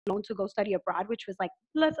loan to go study abroad, which was like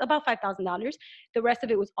about $5,000. The rest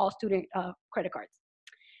of it was all student credit cards.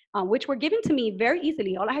 Which were given to me very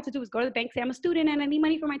easily. All I had to do was go to the bank, say I'm a student and I need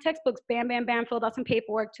money for my textbooks. Bam, bam, bam, filled out some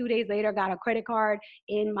paperwork. 2 days later, got a credit card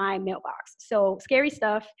in my mailbox. So scary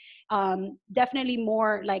stuff. Definitely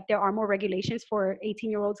more like there are more regulations for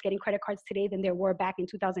 18-year-olds getting credit cards today than there were back in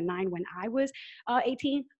 2009 when I was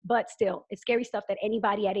 18. But still, it's scary stuff that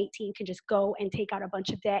anybody at 18 can just go and take out a bunch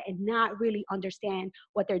of debt and not really understand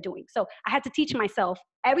what they're doing. So I had to teach myself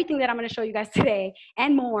everything that I'm going to show you guys today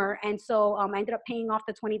and more. And so I ended up paying off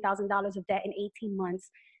the $20,000 of debt in 18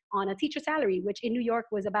 months on a teacher salary, which in New York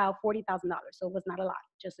was about $40,000. So it was not a lot,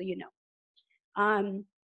 just so you know.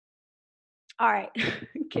 All right.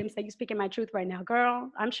 Kim said, "You speaking my truth right now,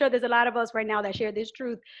 girl." I'm sure there's a lot of us right now that share this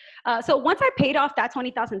truth. So once I paid off that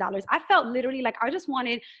 $20,000, I felt literally like I just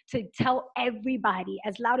wanted to tell everybody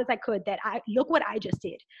as loud as I could that look what I just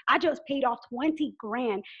did. I just paid off 20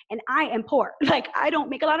 grand and I am poor. Like I don't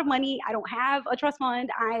make a lot of money. I don't have a trust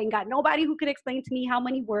fund. I ain't got nobody who could explain to me how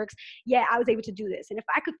money works. Yeah, I was able to do this. And if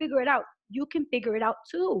I could figure it out, you can figure it out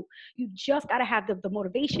too. You just got to have the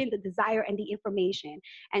motivation, the desire, and the information.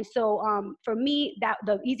 And so for me, that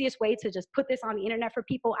the easiest way to just put this on the internet for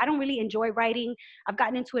people, I don't really enjoy writing. I've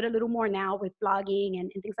gotten into it a little more now with blogging and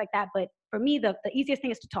things like that. But for me, the easiest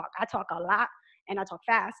thing is to talk. I talk a lot and I talk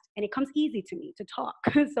fast, and it comes easy to me to talk.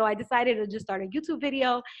 So I decided to just start a YouTube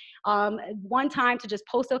video, one time to just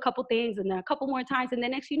post a couple things, and then a couple more times. And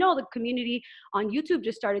then next, you know, the community on YouTube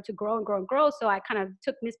just started to grow and grow and grow. So I kind of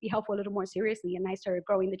took Miss Be Helpful a little more seriously, and I started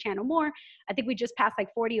growing the channel more. I think we just passed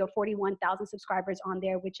like 40 or 41,000 subscribers on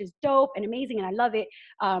there, which is dope and amazing, and I love it.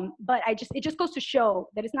 But it just goes to show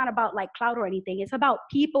that it's not about like clout or anything. It's about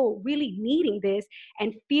people really needing this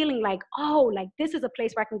and feeling like, oh, like this is a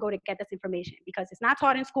place where I can go to get this information, because it's not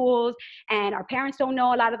taught in schools and our parents don't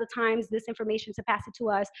know a lot of the times this information to pass it to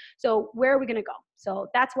us. So where are we going to go? So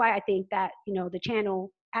that's why I think that, you know, the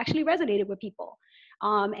channel actually resonated with people.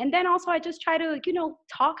 And then also I just try to, you know,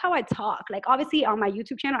 talk how I talk. Like obviously on my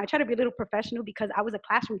YouTube channel, I try to be a little professional because I was a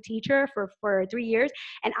classroom teacher for 3 years.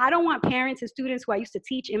 And I don't want parents and students who I used to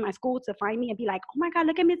teach in my school to find me and be like, oh my God,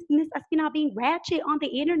 look at Miss Espinal being ratchet on the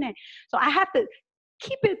internet. So I have to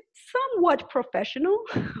keep it somewhat professional.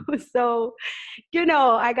 So, you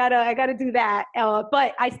know, I gotta do that.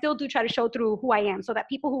 But I still do try to show through who I am, so that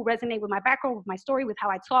people who resonate with my background, with my story, with how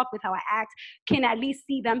I talk, with how I act, can at least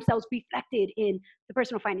see themselves reflected in the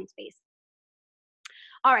personal finance space.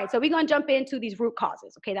 All right, so we're gonna jump into these root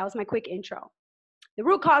causes. Okay, that was my quick intro. The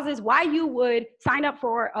root causes why you would sign up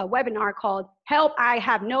for a webinar called Help, I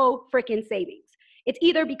Have No Freaking Savings. It's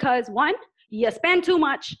either because one, you spend too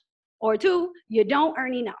much, or two, you don't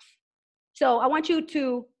earn enough. So I want you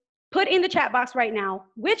to put in the chat box right now,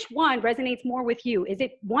 which one resonates more with you? Is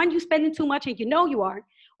it one, you spending too much and you know you are,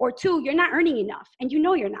 or two, you're not earning enough and you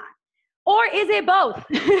know you're not? Or is it both?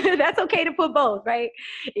 That's okay to put both, right?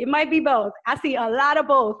 It might be both. I see a lot of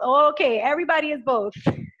both. Okay, everybody is both.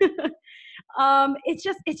 It's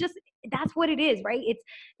just that's what it is, right?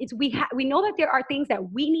 We know that there are things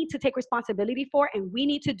that we need to take responsibility for and we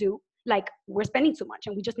need to do. Like we're spending too much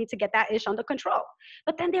and we just need to get that ish under control.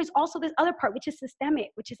 But then there's also this other part, which is systemic,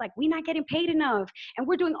 which is like we're not getting paid enough and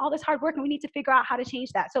we're doing all this hard work and we need to figure out how to change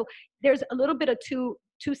that. So there's a little bit of two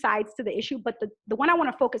sides to the issue, but the one I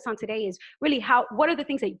want to focus on today is really what are the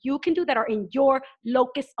things that you can do that are in your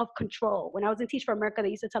locus of control. When I was in Teach for America, they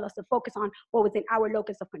used to tell us to focus on what was in our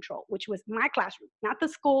locus of control, which was my classroom, not the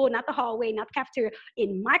school, not the hallway, not the cafeteria.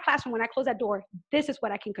 In my classroom, when I close that door, this is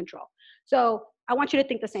what I can control. So I want you to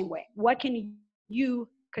think the same way. What can you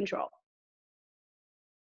control?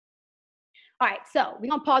 All right, so we're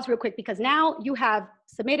gonna pause real quick because now you have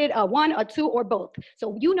submitted a one, a two, or both.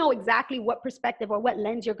 So you know exactly what perspective or what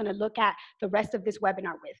lens you're gonna look at the rest of this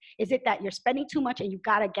webinar with. Is it that you're spending too much and you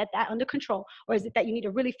gotta get that under control? Or is it that you need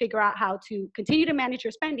to really figure out how to continue to manage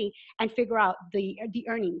your spending and figure out the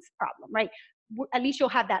earnings problem, right? At least you'll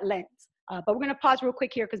have that lens. But we're gonna pause real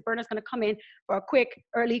quick here because Berna's gonna come in for a quick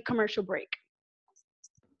early commercial break.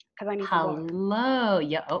 Hello.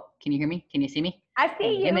 Yeah. Oh, can you hear me? Can you see me? I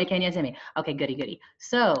see you. Can you see me? Okay, goody.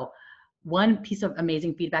 So one piece of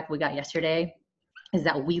amazing feedback we got yesterday is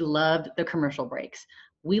that we loved the commercial breaks.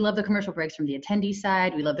 We love the commercial breaks from the attendee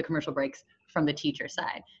side. We love the commercial breaks from the teacher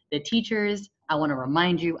side. The teachers, I want to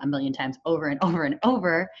remind you a million times over and over and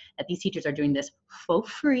over that these teachers are doing this for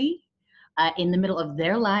free. In the middle of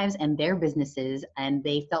their lives and their businesses, and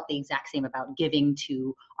they felt the exact same about giving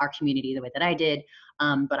to our community the way that I did.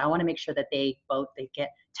 But I want to make sure that they get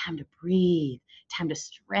time to breathe, time to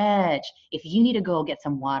stretch. If you need to go get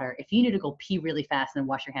some water, if you need to go pee really fast and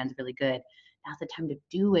wash your hands really good, now's the time to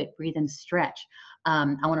do it. Breathe and stretch.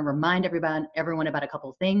 I want to remind everyone about a couple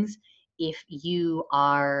of things. If you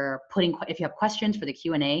have questions for the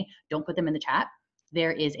Q&A, don't put them in the chat.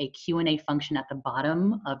 There is a Q&A function at the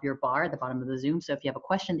bottom of your bar, at the bottom of the Zoom. So if you have a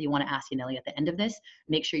question that you want to ask Yanely at the end of this,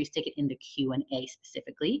 make sure you stick it in the Q&A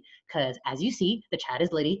specifically, because as you see, the chat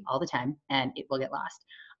is litty all the time and it will get lost.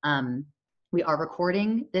 We are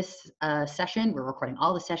recording this session. We're recording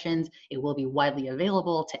all the sessions. It will be widely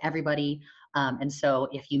available to everybody. And so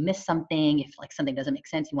if you miss something, if like something doesn't make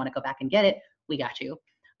sense, you want to go back and get it, we got you.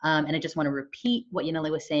 And I just want to repeat what Yanely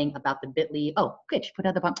was saying about the bit.ly. Oh, good. She put it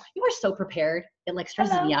at the bottom. You are so prepared. It like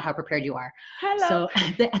stresses me out how prepared you are. Hello. So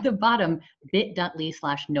at the bottom,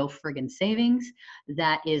 bit.ly/no-friggin-savings.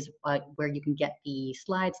 That is where you can get the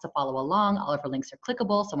slides to follow along. All of her links are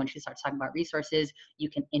clickable. So when she starts talking about resources, you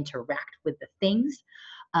can interact with the things.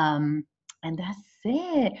 And that's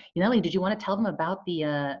it. Yanely, did you want to tell them about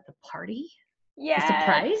the party? Yeah. The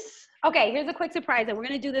surprise? Okay, here's a quick surprise, and we're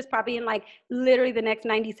gonna do this probably in like literally the next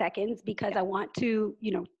 90 seconds because I want to,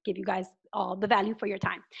 give you guys all the value for your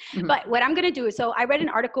time. Mm-hmm. But what I'm gonna do is, so I read an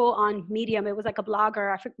article on Medium. It was like a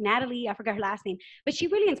blogger, Natalie, I forgot her last name, but she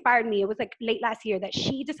really inspired me. It was like late last year that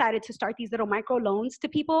she decided to start these little micro loans to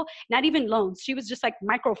people, not even loans. She was just like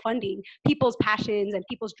micro funding people's passions and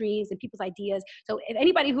people's dreams and people's ideas. So if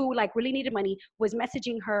anybody who like really needed money was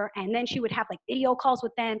messaging her, and then she would have like video calls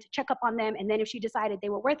with them to check up on them. And then if she decided they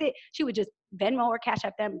were worth it, she would just Venmo or Cash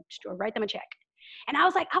App them or write them a check. And I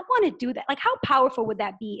was like, I want to do that. Like, how powerful would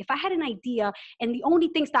that be if I had an idea and the only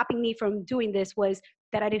thing stopping me from doing this was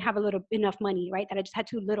that I didn't have enough money, right? That I just had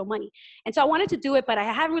too little money. And so I wanted to do it, but I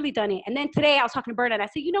haven't really done it. And then today I was talking to Berna and I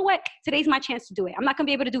said, you know what? Today's my chance to do it. I'm not gonna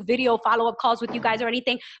be able to do video follow-up calls with you guys or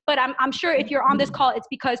anything, but I'm sure if you're on this call, it's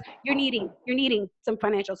because you're needing some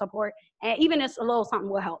financial support, and even a little something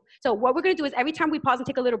will help. So what we're gonna do is every time we pause and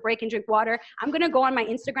take a little break and drink water, I'm gonna go on my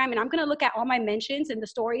Instagram and I'm gonna look at all my mentions in the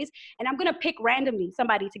stories, and I'm gonna pick randomly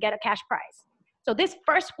somebody to get a cash prize. So this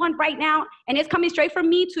first one right now, and it's coming straight from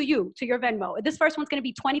me to you, to your Venmo. This first one's gonna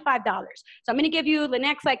be $25. So I'm gonna give you the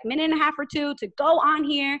next like minute and a half or two to go on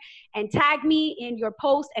here and tag me in your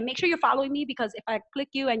post, and make sure you're following me, because if I click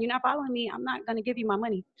you and you're not following me, I'm not gonna give you my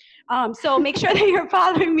money. So make sure that you're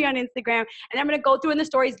following me on Instagram, and I'm gonna go through in the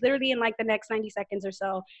stories literally in like the next 90 seconds or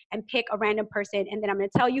so and pick a random person, and then I'm gonna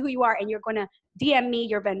tell you who you are, and you're gonna DM me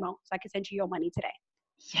your Venmo so I can send you your money today.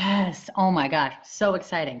 Yes. Oh my gosh. So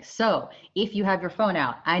exciting. So if you have your phone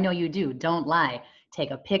out, I know you do, don't lie.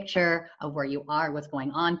 Take a picture of where you are, what's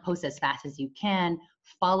going on, post as fast as you can,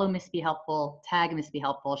 follow Miss Be Helpful, tag Miss Be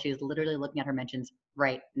Helpful. She's literally looking at her mentions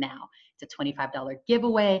right now. It's a $25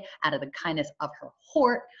 giveaway out of the kindness of her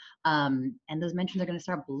heart. And those mentions are going to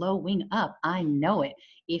start blowing up. I know it.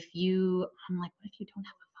 I'm like, what if you don't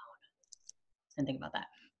have a phone? And think about that.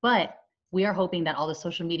 But we are hoping that all the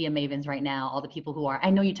social media mavens right now, all the people who I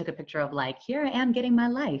know you took a picture of like, here I am getting my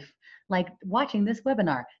life, like watching this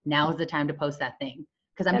webinar. Now is the time to post that thing.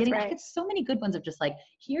 Because I get so many good ones of just like,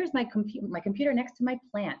 here's my computer next to my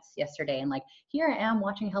plants yesterday. And like, here I am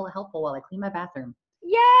watching HellaHelpful while I clean my bathroom.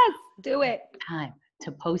 Yes, do it. Time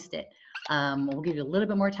to post it. We'll give you a little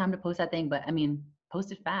bit more time to post that thing, but I mean,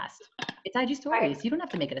 post it fast. It's IG stories. Right. You don't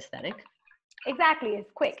have to make it aesthetic. Exactly.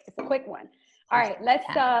 It's quick. It's a quick one. All right, let's,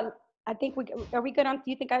 I think are we good on, do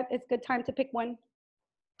you think it's good time to pick one?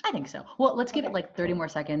 I think so. Well, let's give it like 30 more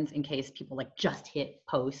seconds in case people like just hit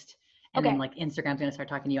post, and then like Instagram's gonna start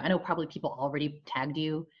talking to you. I know probably people already tagged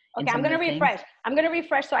you. Okay, I'm gonna refresh. I'm gonna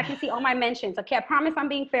refresh so I can see all my mentions. Okay, I promise I'm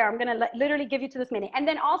being fair. I'm gonna literally give you to this minute. And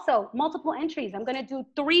then also multiple entries. I'm gonna do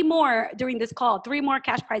 3 more during this call, 3 more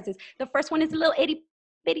cash prizes. The first one is a little itty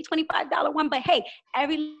bitty $25 one, but hey,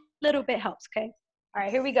 every little bit helps, okay? All right,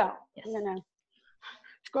 here we go. Yes. I'm gonna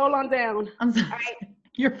scroll on down. I'm sorry. All right.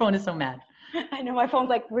 Your phone is so mad. I know, my phone's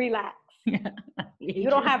like, relax. Yeah. You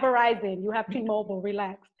don't have Verizon. You have T-Mobile.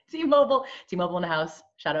 Relax. T-Mobile in the house.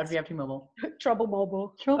 Shout out if you have T-Mobile. Trouble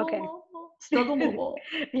Mobile. Mobile. Struggle Mobile.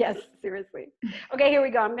 Yes, seriously. Okay, here we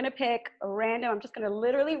go. I'm going to pick a random. I'm just going to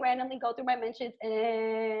literally randomly go through my mentions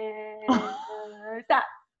and stop.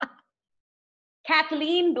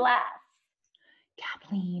 Kathleen Blast.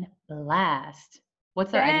 Kathleen Blast.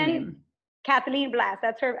 What's her IG name? Kathleen Blast.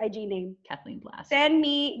 That's her IG name. Kathleen Blast. Send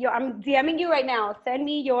me I'm DMing you right now. Send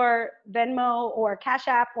me your Venmo or Cash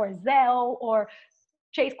App or Zelle or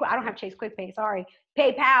Chase. I don't have Chase QuickPay. Sorry.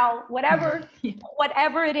 PayPal, whatever,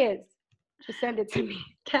 whatever it is. Just send it to me.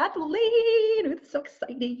 Kathleen, it's so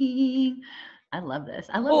exciting. I love this.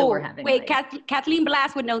 I love that we're having. Wait, Kathleen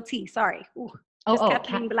Blast with no T. Sorry.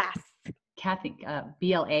 Kathleen Blast. Kathy,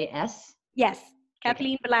 B-L-A-S? Yes.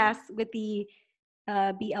 Kathleen Blast with the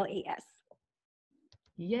B-L-A-S.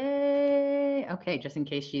 Yay. Okay, just in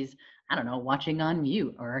case she's I don't know, watching on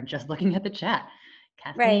mute or just looking at the chat.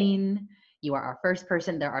 Right. Kathleen, you are our first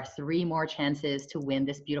person. There are 3 more chances to win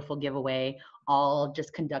this beautiful giveaway, all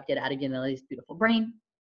just conducted out of Yanely's beautiful brain.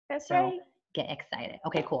 That's So right. get excited.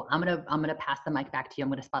 Okay, cool. I'm gonna pass the mic back to you. I'm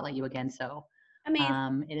gonna spotlight you again. So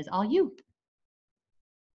it is all you.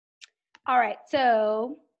 All right,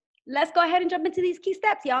 so let's go ahead and jump into these key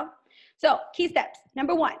steps, y'all. So key steps.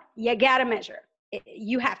 Number 1, you gotta measure.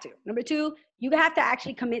 You have to. Number 2, you have to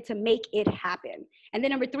actually commit to make it happen. And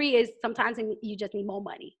then number 3 is sometimes you just need more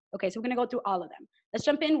money. Okay, so we're gonna go through all of them. Let's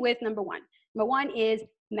jump in with number 1. Number 1 is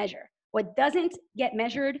measure. What doesn't get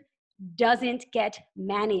measured doesn't get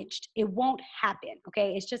managed. It won't happen,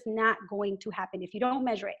 okay? It's just not going to happen if you don't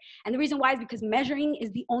measure it. And the reason why is because measuring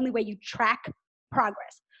is the only way you track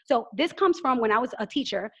progress. So this comes from when I was a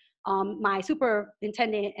teacher. My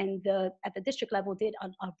superintendent and at the district level did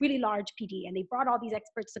a really large PD, and they brought all these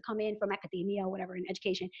experts to come in from academia or whatever in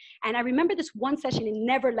education. And I remember this one session, it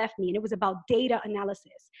never left me, and it was about data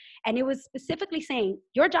analysis. And it was specifically saying,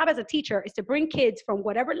 your job as a teacher is to bring kids from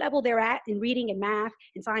whatever level they're at in reading and math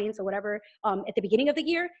and science or whatever at the beginning of the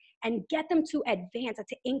year, and get them to advance and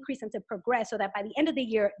to increase and to progress, so that by the end of the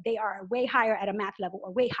year, they are way higher at a math level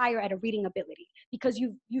or way higher at a reading ability, because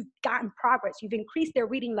you've gotten progress. You've increased their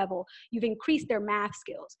reading level. You've increased their math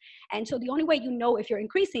skills. And so the only way you know if you're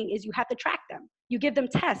increasing is you have to track them. You give them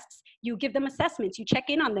tests. You give them assessments. You check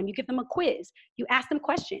in on them. You give them a quiz. You ask them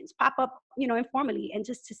questions, pop up, informally, and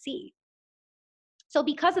just to see. So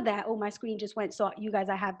because of that, my screen just went. So you guys,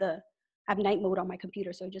 I have night mode on my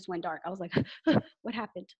computer, so it just went dark. I was like, what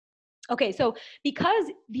happened? Okay, so because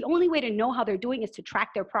the only way to know how they're doing is to track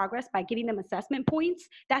their progress by giving them assessment points,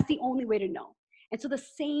 that's the only way to know. And so the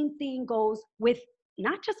same thing goes with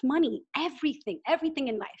not just money, everything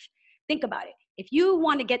in life. Think about it. If you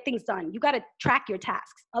want to get things done, you got to track your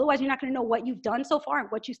tasks. Otherwise, you're not going to know what you've done so far and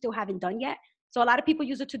what you still haven't done yet. So a lot of people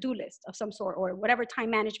use a to-do list of some sort or whatever time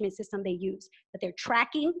management system they use, but they're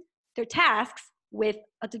tracking their tasks with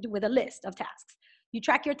a list of tasks. You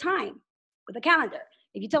track your time with a calendar.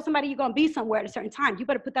 If you tell somebody you're going to be somewhere at a certain time, you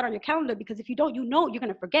better put that on your calendar, because if you don't, you're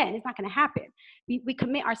going to forget, and it's not going to happen. We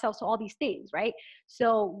commit ourselves to all these things, right?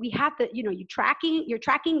 So we have to, you're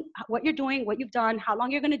tracking what you're doing, what you've done, how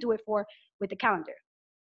long you're going to do it for with the calendar.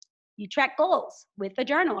 You track goals with a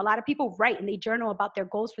journal. A lot of people write and they journal about their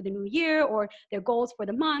goals for the new year or their goals for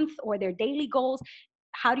the month or their daily goals.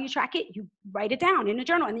 How do you track it? You write it down in a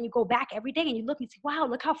journal, and then you go back every day and you look and say, wow,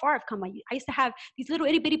 look how far I've come. I used to have these little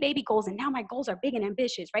itty bitty baby goals, and now my goals are big and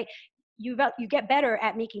ambitious, right? You get better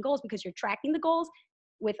at making goals because you're tracking the goals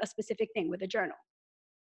with a specific thing, with a journal.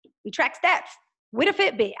 We track steps with a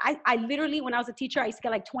Fitbit. I literally, when I was a teacher, I used to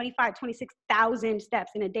get like 26,000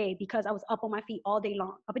 steps in a day because I was up on my feet all day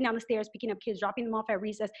long, up and down the stairs, picking up kids, dropping them off at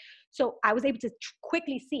recess. So I was able to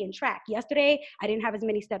quickly see and track. Yesterday, I didn't have as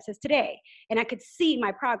many steps as today, and I could see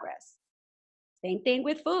my progress. Same thing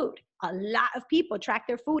with food. A lot of people track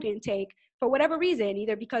their food intake for whatever reason,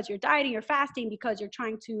 either because you're dieting or fasting, because you're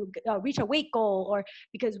trying to reach a weight goal, or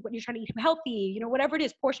because you're trying to eat healthy, whatever it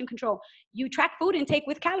is, portion control. You track food intake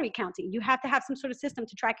with calorie counting. You have to have some sort of system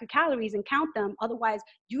to track your calories and count them. Otherwise,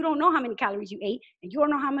 you don't know how many calories you ate, and you don't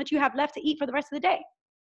know how much you have left to eat for the rest of the day.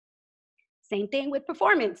 Same thing with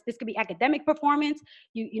performance. This could be academic performance.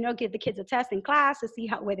 You give the kids a test in class to see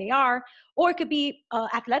where they are, or it could be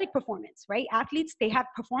athletic performance, right? Athletes, they have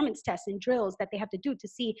performance tests and drills that they have to do to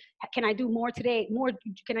see, can I do more today?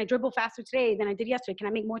 Can I dribble faster today than I did yesterday? Can I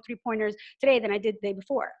make more 3-pointers today than I did the day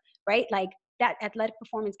before, right? Like that athletic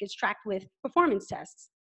performance gets tracked with performance tests.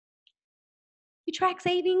 You track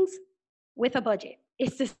savings with a budget.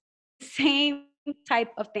 It's the same type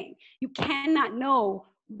of thing. You cannot know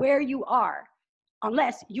where you are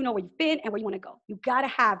unless you know where you've been and where you want to go. You got to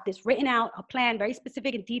have this written out, a plan, very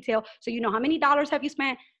specific in detail, so you know how many dollars have you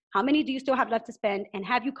spent, how many do you still have left to spend, and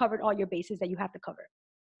have you covered all your bases that you have to cover.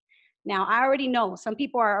 Now, I already know some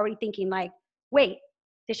people are already thinking like, wait,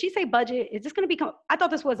 did she say budget? Is this going to become, I thought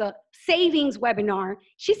this was a savings webinar.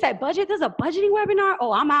 She said budget, this is a budgeting webinar?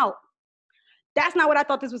 Oh, I'm out. That's not what I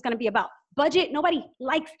thought this was going to be about. Budget, nobody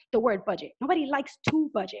likes the word budget. Nobody likes to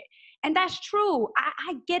budget. And that's true.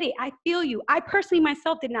 I get it. I feel you. I personally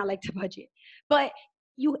myself did not like to budget. But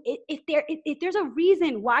if there's a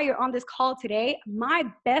reason why you're on this call today, my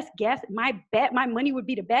best guess, my money would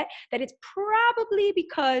be to bet that it's probably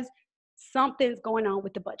because something's going on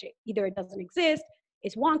with the budget. Either it doesn't exist,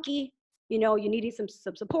 it's wonky, you needing some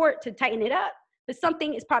support to tighten it up, but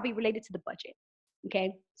something is probably related to the budget.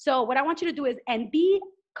 Okay, so what I want you to do is, and be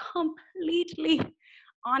completely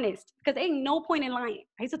honest, because there ain't no point in lying.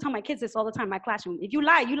 I used to tell my kids this all the time in my classroom. If you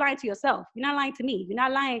lie, you lying to yourself. You're not lying to me. You're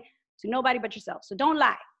not lying to nobody but yourself. So don't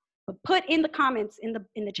lie. But put in the comments in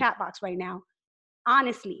the chat box right now,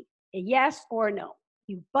 honestly, a yes or a no.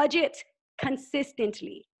 You budget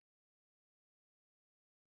consistently.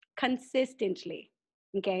 Consistently,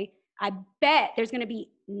 okay? I bet there's gonna be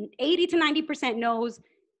 80 to 90% no's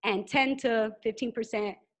and 10 to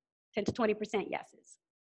 15%, 10 to 20% yeses.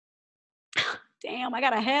 Damn, I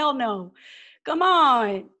got a hell no. Come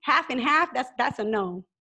on, half and half, that's a no.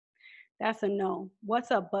 That's a no.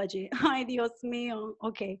 What's up, budget? Ay, Dios mío.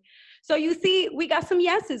 Okay. So you see, we got some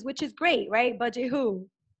yeses, which is great, right? Budget who?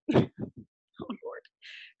 Oh, Lord.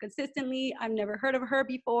 Consistently, I've never heard of her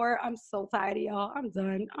before. I'm so tired of y'all. I'm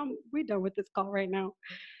done. We're done with this call right now.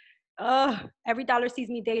 Every dollar sees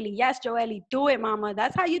me daily. Yes, Joelle, do it, mama.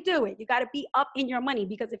 That's how you do it. You got to be up in your money,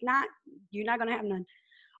 because if not, you're not going to have none.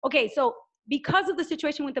 Okay, so because of the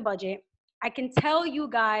situation with the budget, I can tell you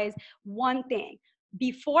guys one thing.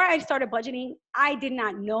 Before I started budgeting, I did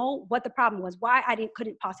not know what the problem was, why I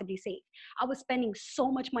couldn't possibly save. I was spending so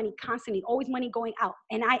much money constantly, always money going out,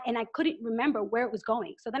 and I couldn't remember where it was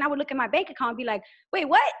going. So then I would look at my bank account and be like, wait,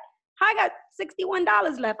 what? I got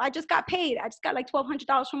 $61 left. I just got paid. I just got like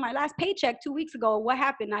 $1,200 from my last paycheck 2 weeks ago. What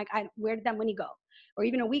happened? Where did that money go? Or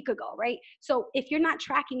even a week ago, right? So if you're not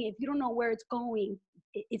tracking it, if you don't know where it's going,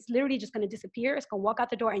 it's literally just going to disappear. It's going to walk out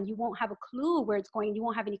the door and you won't have a clue where it's going. You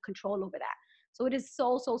won't have any control over that. So it is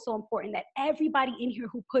so, so, so important that everybody in here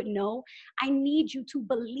who put no, I need you to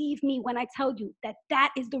believe me when I tell you that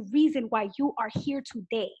that is the reason why you are here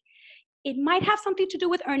today. It might have something to do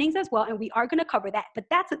with earnings as well, and we are going to cover that, but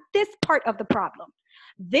that's this part of the problem.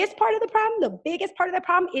 This part of the problem, the biggest part of the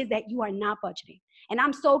problem, is that you are not budgeting. And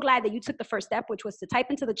I'm so glad that you took the first step, which was to type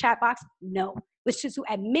into the chat box, no, which is to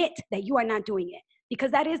admit that you are not doing it.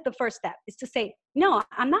 Because that is the first step, is to say, no,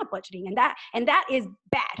 I'm not budgeting. And that is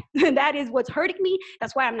bad. That is what's hurting me.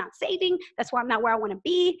 That's why I'm not saving. That's why I'm not where I want to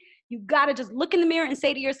be. You got to just look in the mirror and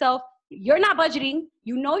say to yourself, you're not budgeting.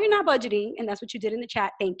 You know you're not budgeting. And that's what you did in the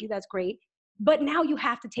chat. Thank you. That's great. But now you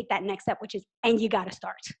have to take that next step, which is, and you got to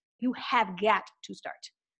start. You have got to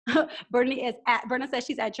start. Berna says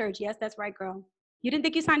she's at church. Yes, that's right, girl. You didn't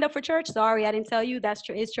think you signed up for church? Sorry, I didn't tell you.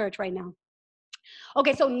 It's church right now.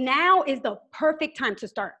 Okay, so now is the perfect time to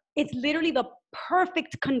start. It's literally the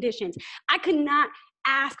perfect conditions. I could not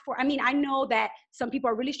ask for, I know that some people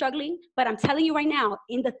are really struggling, but I'm telling you right now,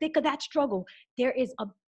 in the thick of that struggle, there is a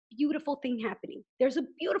beautiful thing happening. There's a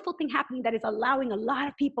beautiful thing happening that is allowing a lot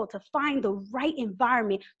of people to find the right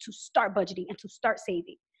environment to start budgeting and to start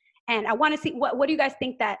saving. And I want to see, what do you guys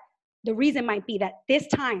think that the reason might be, that this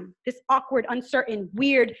time, this awkward, uncertain,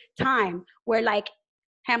 weird time where, like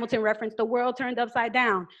Hamilton referenced, the world turned upside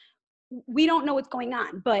down. We don't know what's going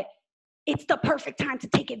on, but it's the perfect time to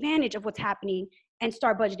take advantage of what's happening and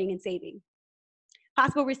start budgeting and saving.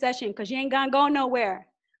 Possible recession, because you ain't gonna go nowhere.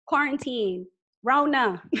 Quarantine,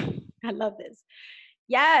 Rona. I love this.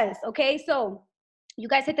 Yes, okay, so you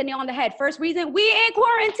guys hit the nail on the head. First reason, we in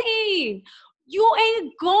quarantine. You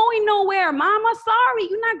ain't going nowhere, mama. Sorry,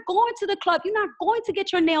 you're not going to the club. You're not going to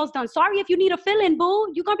get your nails done. Sorry if you need a fill-in, boo.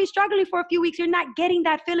 You're going to be struggling for a few weeks. You're not getting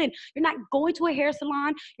that fill-in. You're not going to a hair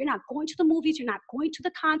salon. You're not going to the movies. You're not going to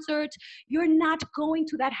the concerts. You're not going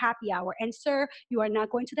to that happy hour. And sir, you are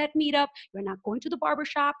not going to that meetup. You're not going to the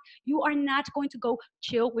barbershop. You are not going to go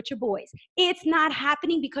chill with your boys. It's not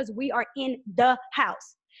happening because we are in the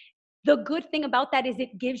house. The good thing about that is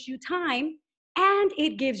it gives you time and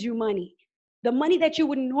it gives you money. The money that you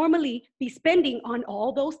would normally be spending on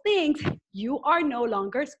all those things, you are no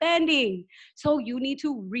longer spending. So you need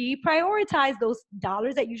to reprioritize those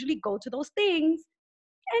dollars that usually go to those things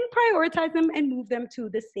and prioritize them and move them to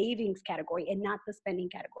the savings category and not the spending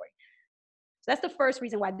category. So that's the first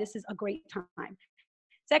reason why this is a great time.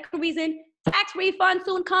 Second reason, tax refund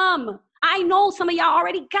soon come. I know some of y'all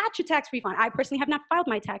already got your tax refund. I personally have not filed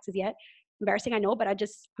my taxes yet. Embarrassing, I know, but I'm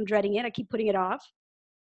dreading it. I keep putting it off.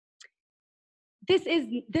 This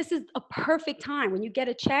is a perfect time when you get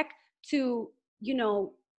a check to,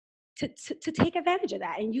 to take advantage of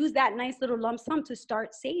that and use that nice little lump sum to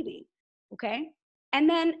start saving, okay? And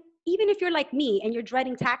then even if you're like me and you're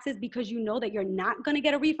dreading taxes because you know that you're not gonna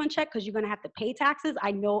get a refund check because you're gonna have to pay taxes.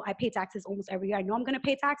 I know I pay taxes almost every year. I know I'm gonna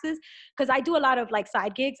pay taxes because I do a lot of like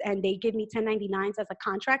side gigs and they give me 1099s as a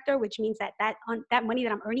contractor, which means that money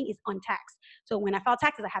that I'm earning is untaxed. So when I file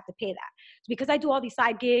taxes, I have to pay that. So because I do all these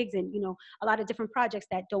side gigs and a lot of different projects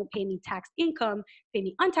that don't pay me taxed income, pay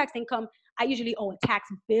me untaxed income, I usually owe a tax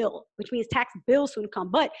bill, which means tax bills soon come.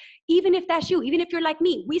 But even if that's you, even if you're like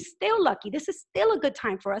me, we still lucky. This is still a good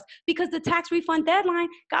time for us because the tax refund deadline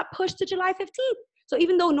got pushed to July 15th. So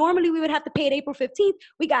even though normally we would have to pay it April 15th,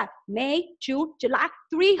 we got May, June, July,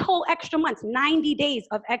 3 whole extra months, 90 days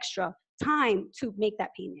of extra time to make that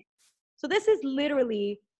payment. So this is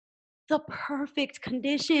literally the perfect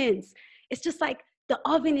conditions. It's just like the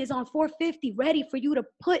oven is on 450, ready for you to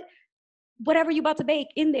put whatever you're about to bake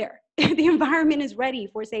in there. The environment is ready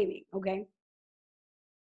for saving, okay?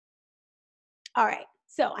 All right.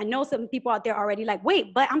 So I know some people out there already like,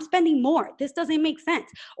 wait, but I'm spending more. This doesn't make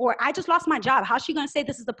sense. Or I just lost my job. How's she going to say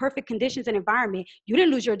this is the perfect conditions and environment? You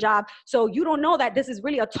didn't lose your job. So you don't know that this is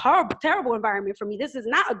really a terrible, terrible environment for me. This is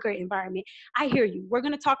not a great environment. I hear you. We're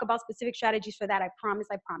going to talk about specific strategies for that. I promise.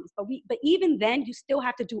 But even then, you still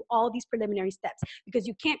have to do all these preliminary steps because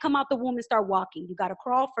you can't come out the womb and start walking. You got to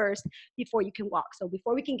crawl first before you can walk. So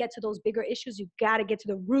before we can get to those bigger issues, you got to get to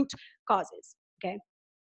the root causes. Okay.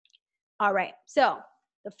 All right. So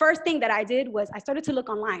the first thing that I did was I started to look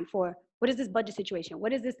online for what is this budget situation?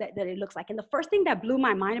 What is this that it looks like? And the first thing that blew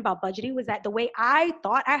my mind about budgeting was that the way I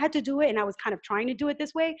thought I had to do it, and I was kind of trying to do it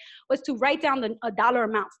this way, was to write down the dollar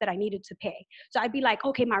amounts that I needed to pay. So I'd be like,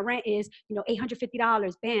 okay, my rent is,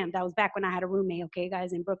 $850. Bam. That was back when I had a roommate, okay,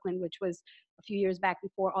 guys, in Brooklyn, which was a few years back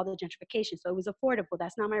before all the gentrification. So it was affordable.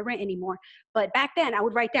 That's not my rent anymore. But back then I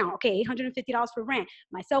would write down, okay, $850 for rent,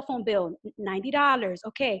 my cell phone bill, $90.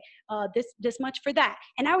 Okay, this much for that.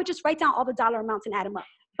 And I would just write down all the dollar amounts and add them up.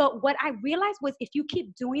 But what I realized was if you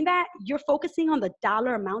keep doing that, you're focusing on the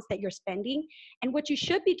dollar amounts that you're spending. And what you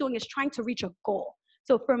should be doing is trying to reach a goal.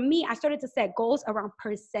 So for me, I started to set goals around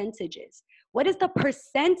percentages. What is the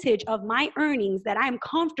percentage of my earnings that I'm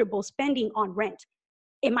comfortable spending on rent?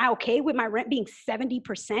 Am I okay with my rent being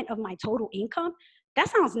 70% of my total income? That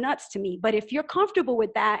sounds nuts to me. But if you're comfortable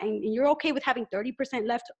with that and you're okay with having 30%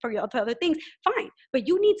 left for your other things, fine. But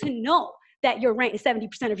you need to know that your rent is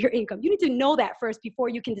 70% of your income. You need to know that first before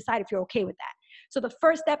you can decide if you're okay with that. So the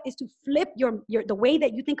first step is to flip the way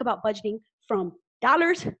that you think about budgeting from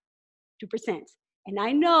dollars to percents. And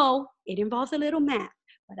I know it involves a little math,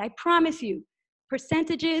 but I promise you,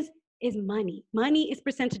 percentages is money. Money is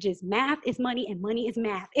percentages. Math is money and money is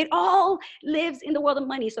math. It all lives in the world of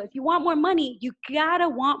money. So if you want more money, you gotta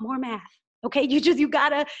want more math. Okay, you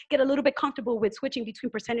gotta get a little bit comfortable with switching between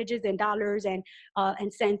percentages and dollars and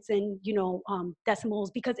cents and decimals,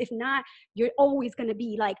 because if not, you're always gonna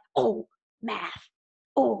be like, oh, math,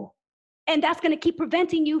 oh, and that's gonna keep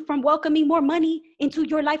preventing you from welcoming more money into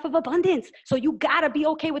your life of abundance. So you gotta be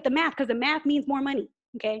okay with the math because the math means more money.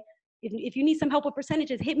 Okay. If you need some help with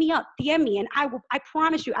percentages, hit me up, DM me, and I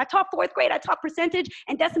promise you, I taught fourth grade, I taught percentage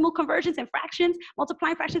and decimal conversions and fractions,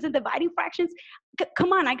 multiplying fractions and dividing fractions.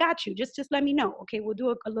 Come on, I got you. Just let me know, okay? We'll do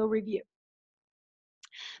a little review.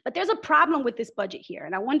 But there's a problem with this budget here,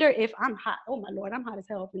 and I wonder if I'm hot. Oh my Lord, I'm hot as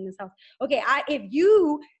hell in this house. Okay, if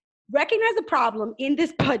you recognize the problem in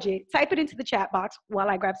this budget, type it into the chat box while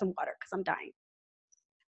I grab some water because I'm dying.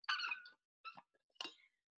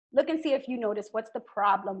 Look and see if you notice what's the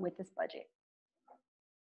problem with this budget.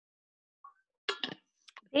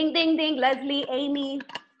 Ding, ding, ding. Leslie, Amy,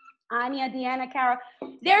 Anya, Deanna, Carol.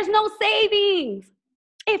 There's no savings.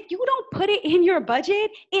 If you don't put it in your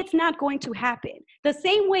budget, it's not going to happen. The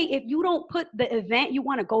same way if you don't put the event you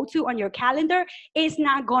want to go to on your calendar, it's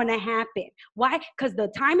not going to happen. Why? Because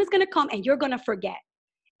the time is going to come and you're going to forget.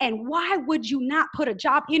 And why would you not put a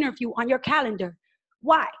job interview on your calendar?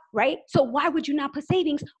 Why, right? So why would you not put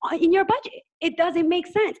savings in your budget? It doesn't make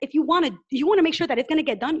sense. If you want to make sure that it's going to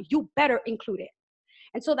get done, you better include it.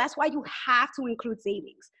 And so that's why you have to include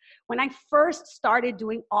savings. When I first started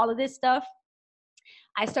doing all of this stuff,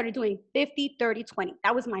 I started doing 50, 30, 20.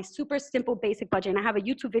 That was my super simple basic budget. And I have a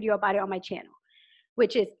YouTube video about it on my channel,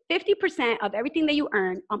 which is 50% of everything that you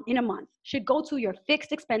earn in a month should go to your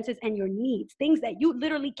fixed expenses and your needs, things that you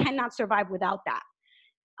literally cannot survive without that.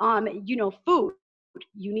 Food.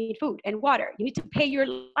 You need food and water. You need to pay your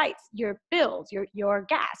lights, your bills, your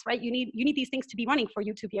gas, right? You need these things to be running for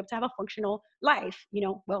you to be able to have a functional life.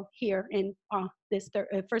 Here in this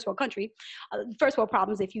first world country, first world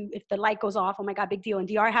problems. If the light goes off, oh my God, big deal. And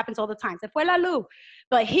DR happens all the time. Se fue la luz.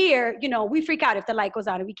 But here, we freak out if the light goes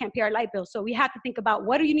out and we can't pay our light bill. So we have to think about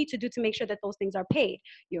what do you need to do to make sure that those things are paid?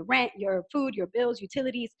 Your rent, your food, your bills,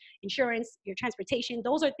 utilities, insurance, your transportation.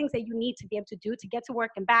 Those are things that you need to be able to do to get to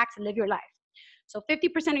work and back to live your life. So 50%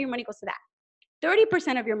 of your money goes to that.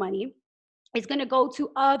 30% of your money is going to go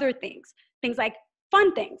to other things like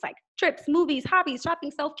fun things like trips, movies, hobbies,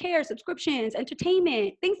 shopping, self-care, subscriptions,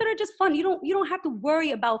 entertainment, things that are just fun. You don't have to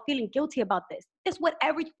worry about feeling guilty about this. It's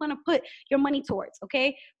whatever you want to put your money towards,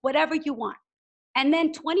 okay? Whatever you want. And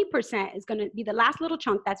then 20% is going to be the last little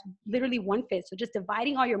chunk that's literally 1/5. So just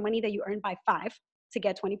dividing all your money that you earn by 5 to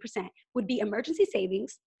get 20% would be emergency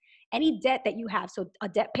savings, any debt that you have, so a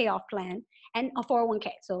debt payoff plan, and a 401k,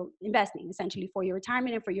 so investing essentially for your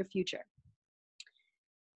retirement and for your future.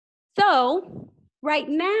 So Right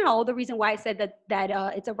now, the reason why I said that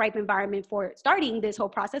it's a ripe environment for starting this whole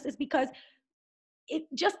process is because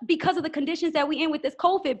just because of the conditions that we in with this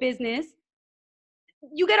COVID business,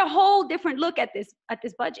 you get a whole different look at this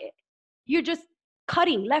budget. You're just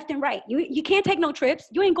cutting left and right. You can't take no trips.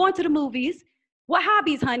 You ain't going to the movies. What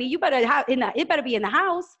hobbies, honey? You better have it better be in the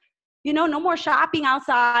house. No more shopping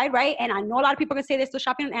outside, right? And I know a lot of people are gonna say they're still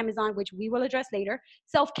shopping on Amazon, which we will address later.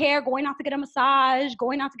 Self-care, going out to get a massage,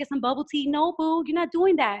 going out to get some bubble tea. No, boo, you're not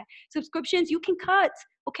doing that. Subscriptions, you can cut,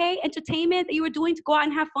 okay? Entertainment that you were doing to go out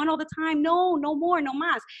and have fun all the time. No more, no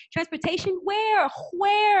mas. Transportation,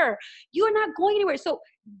 where? You're not going anywhere. So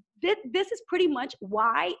this is pretty much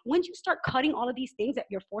why once you start cutting all of these things that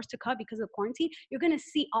you're forced to cut because of quarantine, you're going to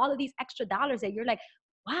see all of these extra dollars that you're like,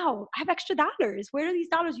 wow, I have extra dollars. Where do these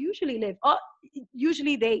dollars usually live? Oh,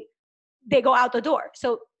 usually they go out the door.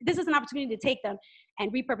 So this is an opportunity to take them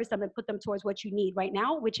and repurpose them and put them towards what you need right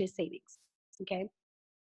now, which is savings. Okay.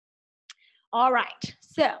 All right.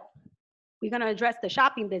 So we're going to address the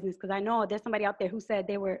shopping business because I know there's somebody out there who said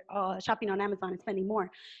they were shopping on Amazon and spending more.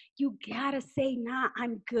 You got to say, nah,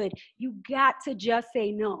 I'm good. You got to just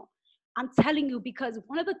say no. I'm telling you, because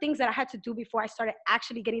one of the things that I had to do before I started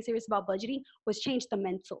actually getting serious about budgeting was change the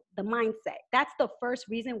mindset. That's the first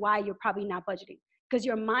reason why you're probably not budgeting, because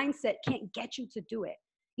your mindset can't get you to do it.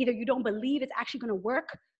 Either you don't believe it's actually going to work,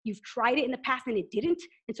 you've tried it in the past and it didn't,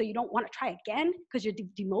 and so you don't want to try again because you're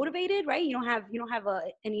demotivated, right? You don't have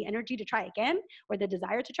any energy to try again or the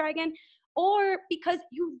desire to try again, or because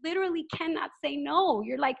you literally cannot say no.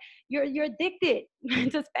 You're addicted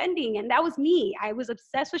to spending, and that was me. I was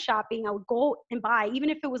obsessed with shopping. I would go and buy, even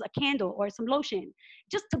if it was a candle or some lotion,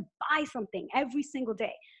 just to buy something every single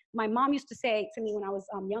day. My mom used to say to me when I was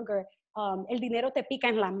younger, el dinero te pica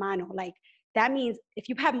en la mano. Like, that means if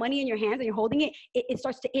you have money in your hands and you're holding it, it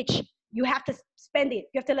starts to itch. You have to spend it.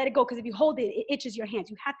 You have to let it go, because if you hold it, it itches your hands.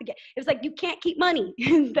 You have to it's like you can't keep money.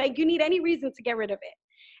 Like, you need any reason to get rid of it.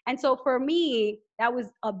 And so for me, that was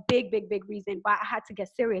a big reason why I had to get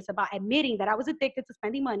serious about admitting that I was addicted to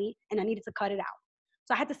spending money and I needed to cut it out.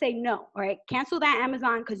 So I had to say no, all right? Cancel that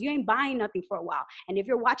Amazon, because you ain't buying nothing for a while. And if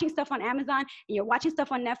you're watching stuff on Amazon and you're watching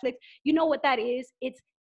stuff on Netflix, you know what that is.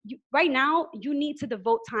 Right now, you need to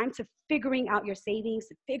devote time to figuring out your savings,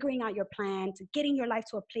 to figuring out your plan, to getting your life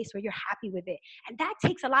to a place where you're happy with it. And that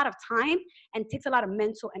takes a lot of time and takes a lot of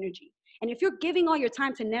mental energy. And if you're giving all your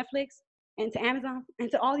time to Netflix and to Amazon and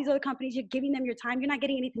to all these other companies, you're giving them your time, you're not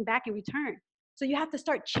getting anything back in return. So you have to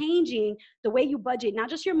start changing the way you budget, not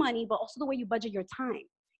just your money, but also the way you budget your time.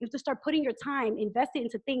 You have to start putting your time invested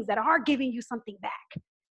into things that are giving you something back.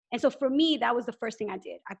 And so for me, that was the first thing I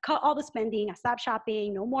did. I cut all the spending. I stopped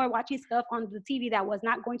shopping. No more watching stuff on the TV that was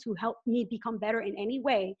not going to help me become better in any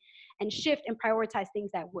way, and shift and prioritize things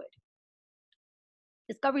that would.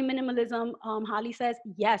 Discovering minimalism, Holly says,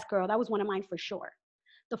 yes, girl, that was one of mine for sure.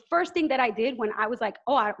 The first thing that I did when I was like,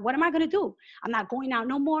 what am I going to do? I'm not going out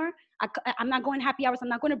no more. I'm not going to happy hours. I'm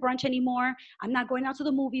not going to brunch anymore. I'm not going out to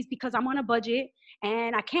the movies because I'm on a budget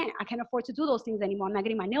and I can't afford to do those things anymore. I'm not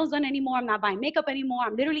getting my nails done anymore. I'm not buying makeup anymore.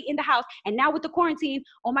 I'm literally in the house. And now with the quarantine,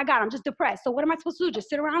 oh my God, I'm just depressed. So what am I supposed to do? Just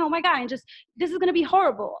sit around? Oh my God. And this is going to be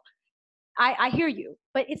horrible. I hear you,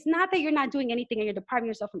 but it's not that you're not doing anything and you're depriving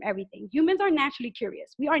yourself from everything. Humans are naturally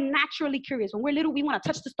curious. We are naturally curious. When we're little, we want to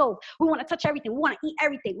touch the stove. We want to touch everything. We want to eat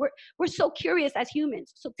everything. We're so curious as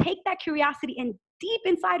humans. So take that curiosity, and deep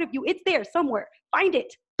inside of you, it's there somewhere. Find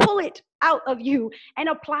it, pull it out of you, and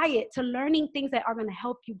apply it to learning things that are going to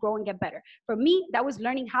help you grow and get better. For me, that was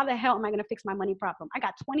learning how the hell am I going to fix my money problem. I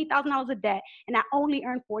got $20,000 of debt and I only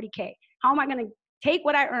earn $40K. How am I going to take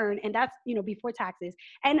what I earn, and that's, before taxes,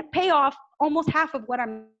 and pay off almost half of what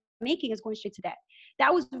I'm making is going straight to debt?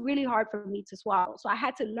 That was really hard for me to swallow. So I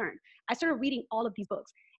had to learn. I started reading all of these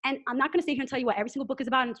books. And I'm not going to sit here and tell you what every single book is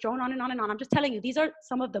about and it's thrown on and on and on. I'm just telling you, these are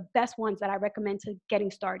some of the best ones that I recommend to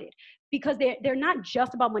getting started, because they're not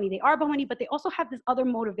just about money. They are about money, but they also have this other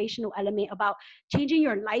motivational element about changing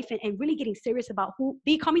your life and really getting serious about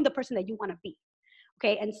becoming the person that you want to be.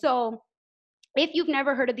 Okay. And so if you've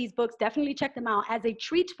never heard of these books, definitely check them out as a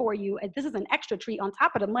treat for you. And this is an extra treat on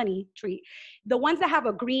top of the money treat. The ones that have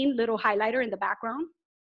a green little highlighter in the background.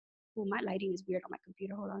 Oh, my lighting is weird on my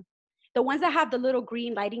computer. Hold on. The ones that have the little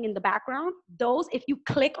green lighting in the background, those, if you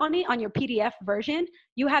click on it on your PDF version,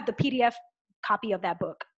 you have the PDF copy of that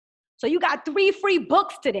book. So you got 3 free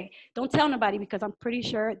books today. Don't tell nobody, because I'm pretty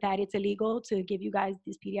sure that it's illegal to give you guys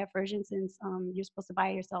this PDF version since you're supposed to buy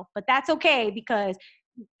it yourself. But that's okay, because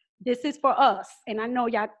this is for us. And I know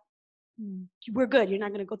y'all we're good. You're not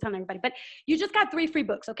going to go tell everybody, but you just got 3 free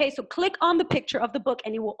books. Okay. So click on the picture of the book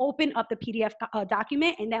and it will open up the PDF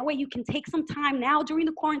document. And that way you can take some time now during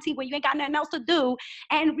the quarantine when you ain't got nothing else to do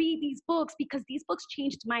and read these books, because these books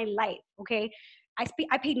changed my life. Okay.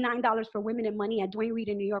 I paid $9 for Women in Money at Dwayne Reed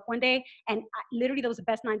in New York one day. And literally that was the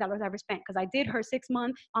best $9 I ever spent, because I did her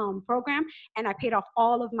 6-month program and I paid off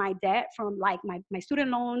all of my debt from like my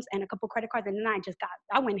student loans and a couple credit cards. And then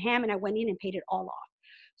I went ham and I went in and paid it all off.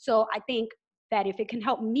 So I think that if it can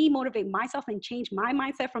help me motivate myself and change my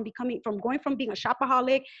mindset from going from being a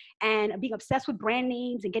shopaholic and being obsessed with brand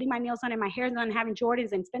names and getting my nails done and my hair done and having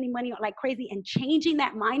Jordans and spending money like crazy, and changing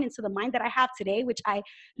that mind into the mind that I have today, which I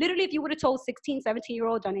literally, if you would have told 16,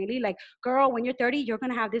 17-year-old Yanely, like, girl, when you're 30, you're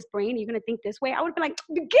going to have this brain, you're going to think this way, I would have been like,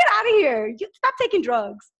 get out of here. You stop taking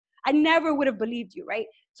drugs. I never would have believed you, right?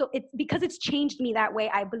 So it's because it's changed me that way,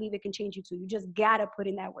 I believe it can change you too. You just got to put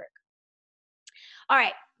in that work. All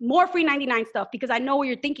right, more free 99 stuff, because I know what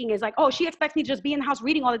you're thinking is like, oh, she expects me to just be in the house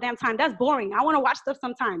reading all the damn time. That's boring. I want to watch stuff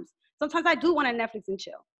sometimes. Sometimes I do want to Netflix and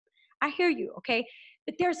chill. I hear you, okay?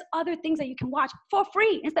 But there's other things that you can watch for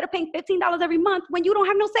free instead of paying $15 every month when you don't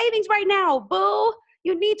have no savings right now, boo.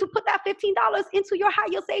 You need to put that $15 into your high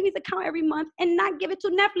yield savings account every month and not give it to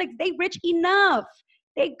Netflix. They rich enough.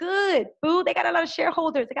 They good, boo. They got a lot of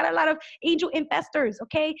shareholders. They got a lot of angel investors,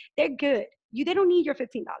 okay? They're good. They don't need your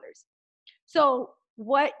 $15. So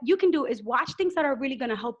what you can do is watch things that are really going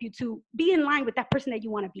to help you to be in line with that person that you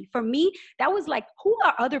want to be. For me, that was like, who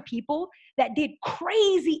are other people that did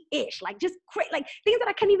crazy-ish, like just like things that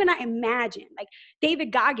I can't even imagine. Like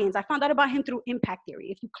David Goggins, I found out about him through Impact Theory.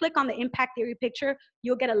 If you click on the Impact Theory picture,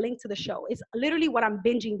 you'll get a link to the show. It's literally what I'm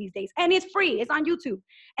binging these days. And it's free. It's on YouTube.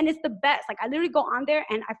 And it's the best. Like I literally go on there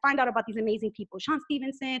and I find out about these amazing people. Sean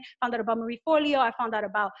Stevenson, found out about Marie Forleo. I found out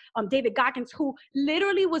about David Goggins, who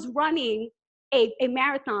literally was running a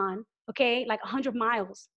marathon, okay, like 100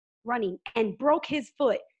 miles running, and broke his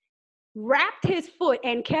foot, wrapped his foot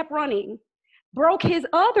and kept running, broke his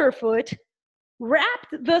other foot, wrapped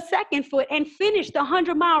the second foot, and finished the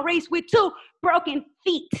 100-mile race with 2 broken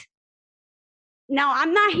feet. Now,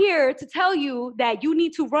 I'm not here to tell you that you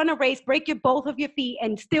need to run a race, break both of your feet,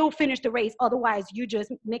 and still finish the race. Otherwise, you're just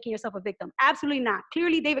making yourself a victim. Absolutely not.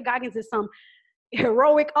 Clearly, David Goggins is some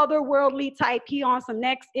heroic, otherworldly type. He on some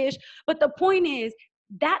next-ish. But the point is,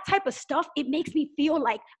 that type of stuff, it makes me feel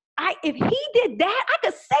like if he did that, I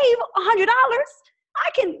could save $100. I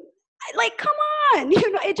can, like, come on.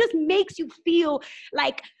 You know, it just makes you feel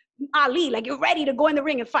like Ali, like you're ready to go in the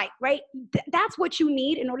ring and fight, right? That's what you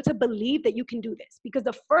need in order to believe that you can do this. Because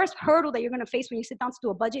the first hurdle that you're going to face when you sit down to do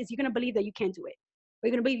a budget is you're going to believe that you can't do it. Or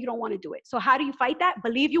you're going to believe you don't want to do it. So how do you fight that?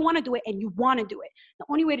 Believe you want to do it and you want to do it. The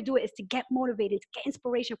only way to do it is to get motivated, to get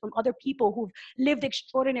inspiration from other people who've lived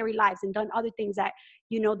extraordinary lives and done other things that,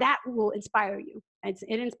 you know, that will inspire you. It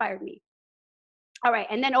inspired me. All right.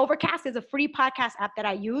 And then Overcast is a free podcast app that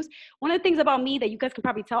I use. One of the things about me that you guys can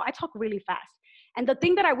probably tell, I talk really fast. And the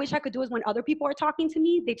thing that I wish I could do is when other people are talking to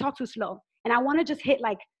me, they talk too slow. And I want to just hit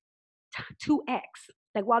like 2x,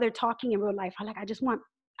 like while they're talking in real life. I just want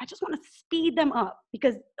to speed them up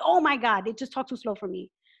because, oh my God, they just talk too slow for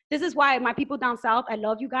me. This is why my people down south, I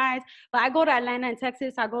love you guys, but I go to Atlanta and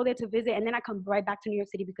Texas, I go there to visit, and then I come right back to New York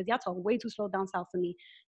City because y'all talk way too slow down south for me.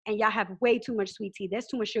 And y'all have way too much sweet tea. There's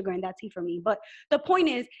too much sugar in that tea for me. But the point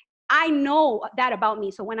is, I know that about me.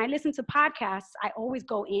 So when I listen to podcasts, I always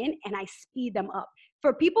go in and I speed them up.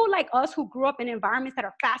 For people like us who grew up in environments that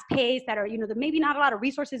are fast paced, that are, you know, maybe not a lot of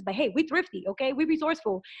resources, but hey, we're thrifty, okay? We're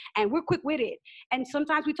resourceful and we're quick witted. And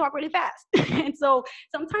sometimes we talk really fast. And so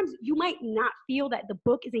sometimes you might not feel that the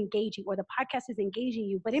book is engaging or the podcast is engaging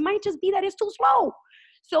you, but it might just be that it's too slow.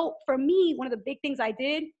 So for me, one of the big things I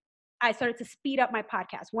did, I started to speed up my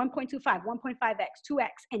podcast, 1.25, 1.5x, 2x.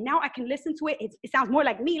 And now I can listen to it. It sounds more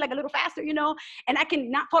like me, like a little faster, you know, and I can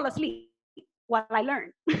not fall asleep while I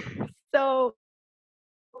learn. So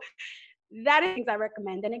that is things I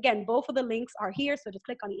recommend. And again, both of the links are here. So just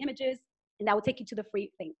click on the images and that will take you to the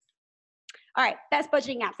free things. All right, best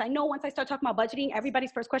budgeting apps. I know once I start talking about budgeting,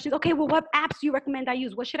 everybody's first question is, okay, well, what apps do you recommend I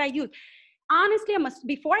use? What should I use? Honestly,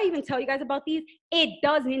 before I even tell you guys about these, it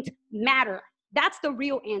doesn't matter. That's the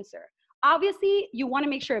real answer. Obviously, you want to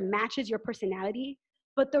make sure it matches your personality,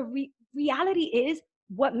 but the reality is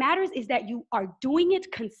what matters is that you are doing it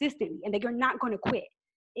consistently and that you're not going to quit.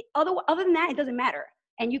 Other than that, it doesn't matter.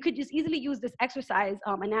 And you could just easily use this exercise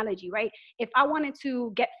analogy, right? If I wanted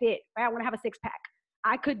to get fit, right? I want to have a six-pack.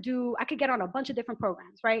 I could get on a bunch of different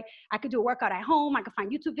programs, right? I could do a workout at home. I could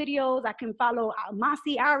find YouTube videos. I can follow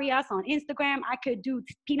Masi Arias on Instagram. I could do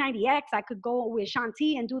P90X. I could go with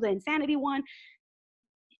Shanti and do the Insanity one.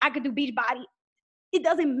 I could do Beachbody. it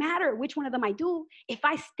doesn't matter which one of them I do. If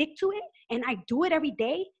I stick to it and I do it every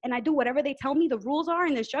day and I do whatever they tell me the rules are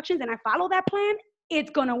and the instructions and I follow that plan, it's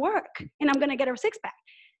gonna work and I'm gonna get a six pack.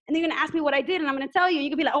 And they're gonna ask me what I did and I'm gonna tell you. You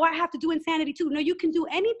can be like, oh, I have to do insanity too. No, you can do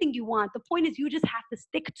anything you want. The point is you just have to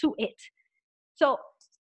stick to it. So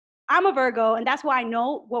I'm a Virgo, and that's why I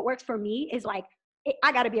know what works for me is like,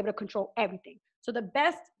 I gotta be able to control everything. So the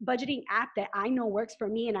best budgeting app that I know works for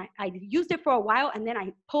me, and I used it for a while, and then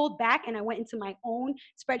I pulled back and I went into my own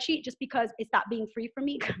spreadsheet just because it stopped being free for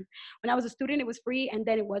me. When I was a student, it was free, and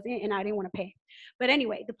then it wasn't, and I didn't want to pay. But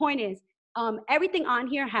anyway, the point is, everything on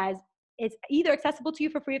here it's either accessible to you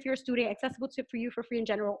for free if you're a student, accessible for you for free in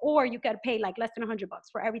general, or you gotta pay like less than $100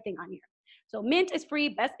 for everything on here. So Mint is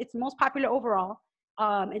free, it's most popular overall.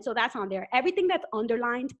 And so that's on there. Everything that's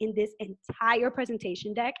underlined in this entire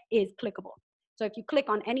presentation deck is clickable. So if you click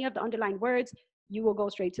on any of the underlined words, you will go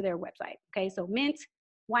straight to their website. Okay, so Mint,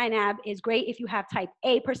 YNAB is great if you have type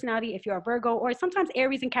A personality, if you're a Virgo, or sometimes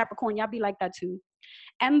Aries and Capricorn, y'all be like that too.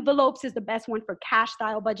 Envelopes is the best one for cash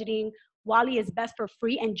style budgeting. Wally is best for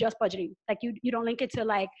free and just budgeting. Like you don't link it to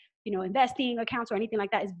like, investing accounts or anything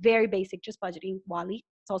like that. It's very basic, just budgeting. Wally.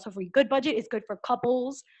 It's also free. Good budget is good for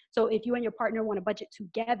couples. So if you and your partner want to budget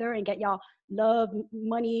together and get y'all love,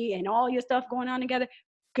 money, and all your stuff going on together,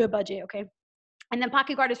 good budget, okay? And then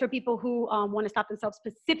Pocket Guard is for people who want to stop themselves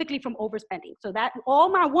specifically from overspending. So that all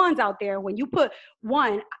my ones out there, when you put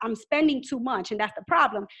one, I'm spending too much, and that's the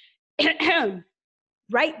problem.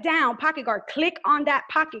 Write down Pocket Guard, click on that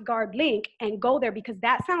Pocket Guard link and go there because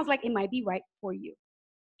that sounds like it might be right for you,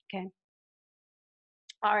 okay?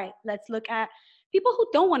 All right, let's look at people who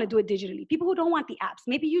don't want to do it digitally, people who don't want the apps.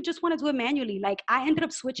 Maybe you just want to do it manually. Like I ended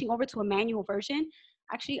up switching over to a manual version.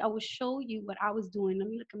 Actually, I will show you what I was doing. Let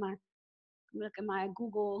me look at my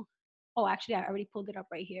Google. Oh, actually, I already pulled it up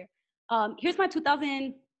right here. Here's my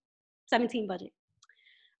 2017 budget.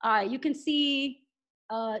 You can see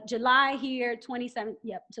July here, 27.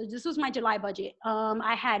 Yep. So this was my July budget.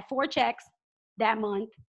 I had 4 checks that month.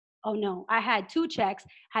 Oh no, I had 2 checks,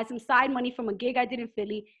 had some side money from a gig I did in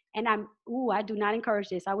Philly. And I do not encourage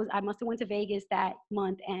this. I must have went to Vegas that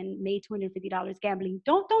month and made $250 gambling.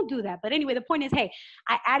 Don't do that. But anyway, the point is, hey,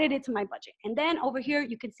 I added it to my budget. And then over here,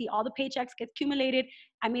 you can see all the paychecks get accumulated.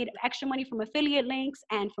 I made extra money from affiliate links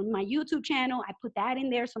and from my YouTube channel. I put that in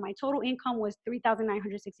there. So my total income was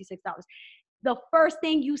 $3,966. The first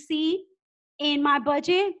thing you see in my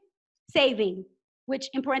budget, saving, which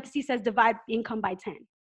in parentheses says divide income by 10.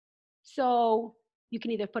 So you can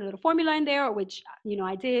either put a little formula in there, or which,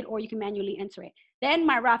 I did, or you can manually enter it. Then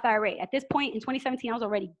my Roth IRA. At this point in 2017, I was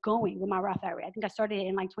already going with my Roth IRA. I think I started it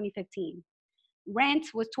in like 2015. Rent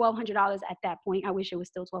was $1,200 at that point. I wish it was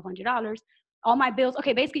still $1,200. All my bills.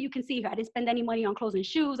 Okay, basically you can see here, I didn't spend any money on clothes and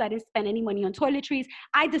shoes. I didn't spend any money on toiletries.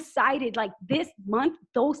 I decided like this month,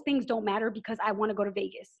 those things don't matter because I want to go to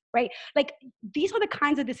Vegas, right? Like these are the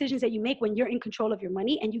kinds of decisions that you make when you're in control of your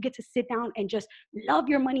money and you get to sit down and just love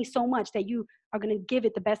your money so much that you are going to give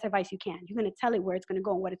it the best advice you can. You're going to tell it where it's going to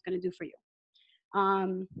go and what it's going to do for you.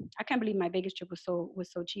 I can't believe my Vegas trip was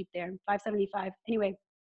so cheap there, $575. Anyway.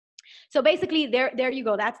 So basically, there you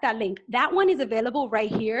go. That's that link. That one is available right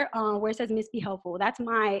here where it says Miss Be Helpful. That's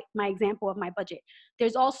my example of my budget.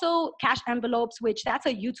 There's also cash envelopes, which that's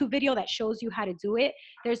a YouTube video that shows you how to do it.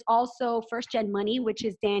 There's also First Gen Money, which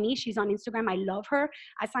is Danny. She's on Instagram. I love her.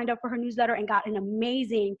 I signed up for her newsletter and got an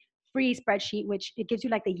amazing free spreadsheet, which it gives you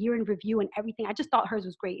like the year in review and everything. I just thought hers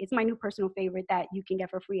was great. It's my new personal favorite that you can get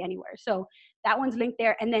for free anywhere. So that one's linked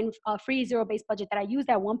there. And then a free zero-based budget that I used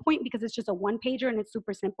at one point because it's just a 1-pager and it's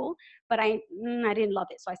super simple, but I didn't love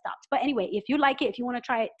it, so I stopped. But anyway, if you like it, if you want to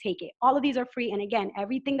try it, take it. All of these are free. And again,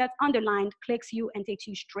 everything that's underlined clicks you and takes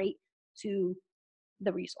you straight to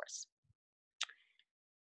the resource.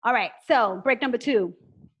 All right, so break number 2.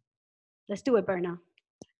 Let's do it, Berna.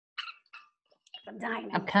 I'm dying.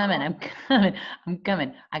 I'm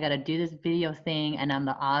coming. I got to do this video thing and I'm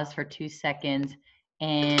the Oz for 2 seconds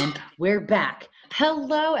and we're back.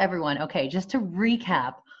 Hello, everyone. Okay, just to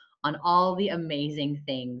recap on all the amazing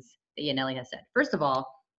things that Yanely has said. First of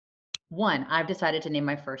all, 1, I've decided to name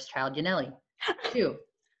my first child Yanely. 2,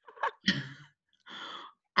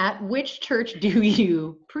 at which church do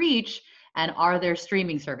you preach and are there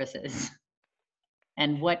streaming services?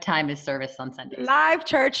 And what time is service on Sundays? Live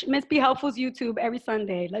church, Miss Be Helpful's YouTube every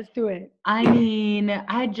Sunday. Let's do it. I mean,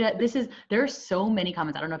 there are so many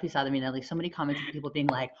comments. I don't know if you saw them, Yanely, so many comments of people being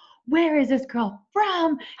like, where is this girl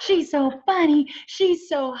from? She's so funny. She's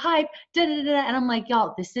so hype. Da, da, da, da. And I'm like,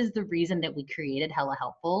 y'all, this is the reason that we created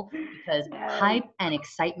HellaHelpful, because hype and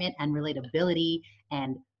excitement and relatability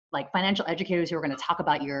and like financial educators who are going to talk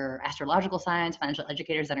about your astrological signs, financial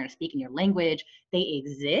educators that are going to speak in your language. They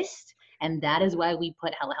exist. And that is why we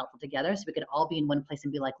put HellaHelpful together, so we could all be in one place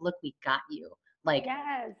and be like, look, we got you. Like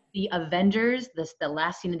Yes. the Avengers, the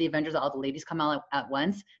last scene of the Avengers, all the ladies come out at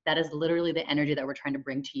once. That is literally the energy that we're trying to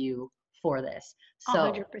bring to you for this.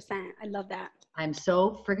 So 100%. I love that. I'm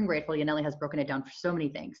so freaking grateful. Yanely has broken it down for so many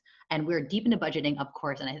things. And we're deep into budgeting, of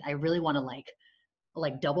course. And I really want to like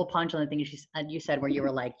double punch on the thing you said, where you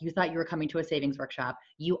were like, you thought you were coming to a savings workshop.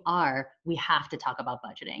 We have to talk about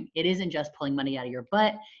budgeting. It isn't just pulling money out of your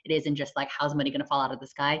butt. It isn't just like, how's money going to fall out of the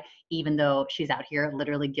sky? Even though she's out here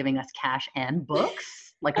literally giving us cash and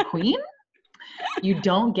books like a queen. You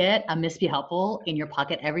don't get a Miss Be Helpful in your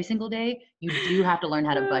pocket every single day. You do have to learn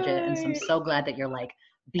how to budget. And so I'm so glad that you're like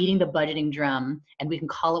beating the budgeting drum, and we can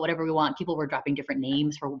call it whatever we want. People were dropping different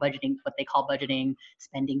names for budgeting, what they call budgeting,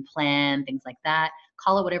 spending plan, things like that.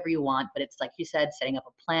 Call it whatever you want, but it's like you said, setting up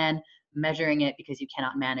a plan, measuring it because you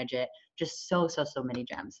cannot manage it. Just so many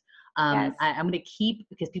gems. Yes. I'm going to keep,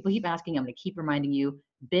 because people keep asking, I'm going to keep reminding you,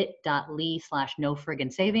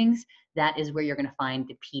 bit.ly/no-friggin-savings. That is where you're going to find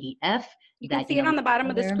the PDF. You can see it on the bottom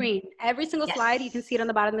of the screen. Every single Yes. slide, you can see it on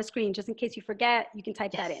the bottom of the screen. Just in case you forget, you can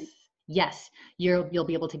type that in. Yes, you'll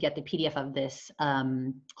be able to get the PDF of this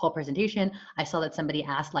whole presentation. I saw that somebody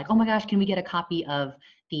asked like, oh my gosh, can we get a copy of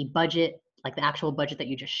the budget, like the actual budget that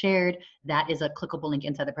you just shared? That is a clickable link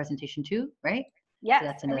inside the presentation too, right? Yes, So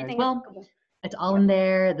that's in there as everything well. is clickable. It's all in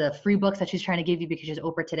there. The free books that she's trying to give you because she's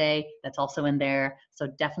Oprah today, that's also in there. So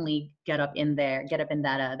definitely get up in that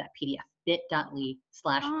PDF,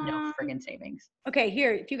 bit.ly/no-friggin-savings. Okay,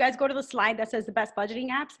 here, if you guys go to the slide that says the best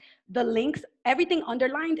budgeting apps, the links, everything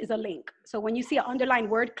underlined is a link. So when you see an underlined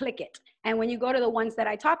word, click it. And when you go to the ones that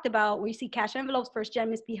I talked about, where you see cash envelopes, first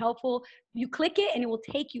gem, Miss Be Helpful, you click it and it will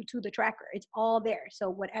take you to the tracker. It's all there. So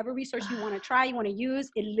whatever resource you want to try, you want to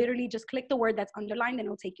use, it literally just click the word that's underlined and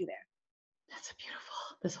it'll take you there. That's beautiful.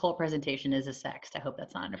 This whole presentation is a sext. I hope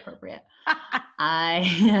that's not inappropriate. I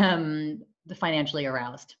am financially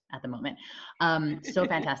aroused at the moment. So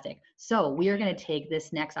fantastic. So we are going to take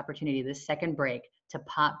this next opportunity, this second break, to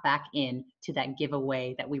pop back in to that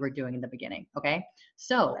giveaway that we were doing in the beginning. Okay.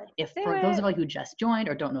 So if for those of you who just joined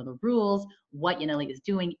or don't know the rules, what Yanely is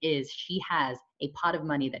doing is she has a pot of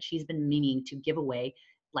money that she's been meaning to give away,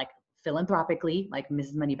 like philanthropically, like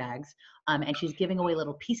Mrs. Moneybags, and she's giving away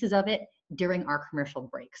little pieces of it during our commercial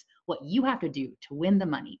breaks. What you have to do to win the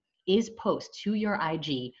money is post to your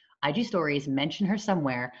IG stories, mention her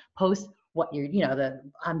somewhere, post what you're,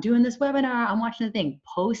 I'm doing this webinar, I'm watching the thing,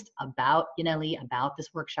 post about Yanely, about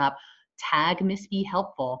this workshop, tag Miss Be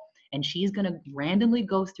Helpful, and she's going to randomly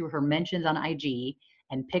go through her mentions on IG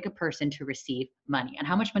and pick a person to receive money. And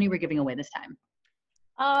how much money we're giving away this time?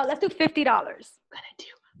 Let's do $50. I'm gonna do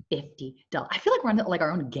 $50. I feel like we're on like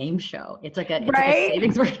our own game show. It's like a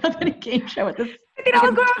savings workshop and a game show at this. $50,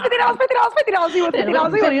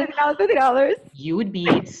 $50. You would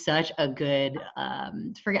be such a good,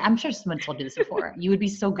 I'm sure someone told you this before. You would be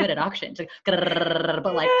so good at auctions,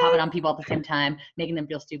 but like popping on people at the same time, making them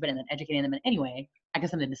feel stupid and then educating them. And anyway, I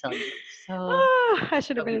got something to sell you. So I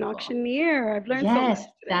should have been an auctioneer. I've learned so much. Yes,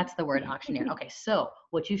 that's the word, auctioneer. Okay, so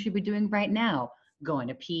what you should be doing right now, going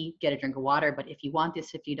to pee, get a drink of water. But if you want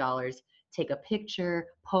this $50, take a picture,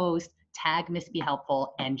 post, tag Miss Be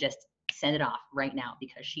Helpful, and just send it off right now,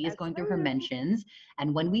 because she is going through her mentions.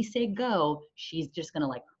 And when we say go, she's just going to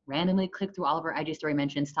like randomly click through all of her IG story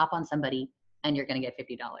mentions, stop on somebody, and you're going to get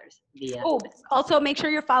 $50 via. Oh, also make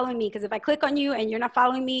sure you're following me, because if I click on you and you're not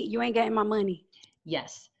following me, you ain't getting my money.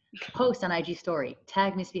 Yes. Post on IG story,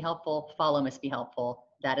 tag Miss Be Helpful, follow Miss Be Helpful.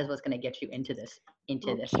 That is what's going to get you into this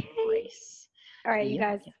race. All right, you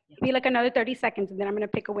guys, give me like another 30 seconds and then I'm going to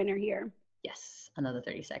pick a winner here. Yes, another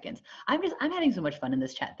 30 seconds. I'm having so much fun in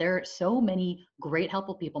this chat. There are so many great,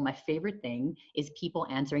 helpful people. My favorite thing is people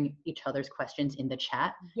answering each other's questions in the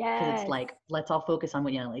chat. Yes. Because it's like, let's all focus on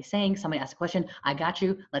what Yanely's saying. Somebody asked a question. I got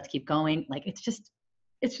you. Let's keep going. Like, it's just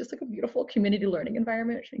like a beautiful community learning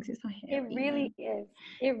environment, which makes me so happy. It really is.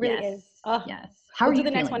 It really is. Oh, yes. How are you do the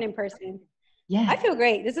feeling? next one in person. Yeah. I feel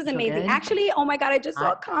great. This is amazing. Good? Actually, oh my God, I just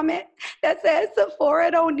saw a comment that says Sephora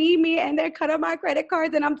don't need me and they're cutting my credit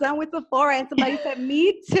cards and I'm done with Sephora. And somebody said,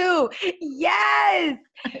 me too. Yes.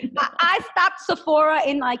 I stopped Sephora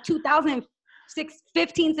in like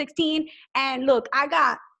 2015, 16. And look, I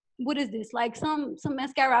got, what is this? Like some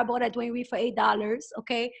mascara I bought at Dwayne Reed for $8.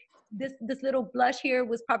 Okay. This little blush here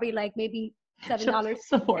was probably like maybe $7.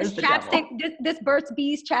 Sephora's This chapstick, this Burt's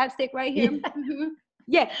Bees chapstick right here.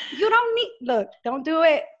 Yeah, you don't need, look, don't do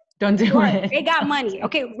it. Don't do Sure, it. they got money.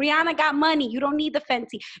 Okay, Rihanna got money. You don't need the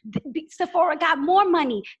Fenty. Sephora got more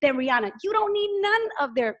money than Rihanna. You don't need none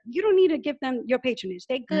of their. You don't need to give them your patronage.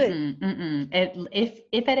 They good.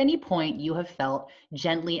 If at any point you have felt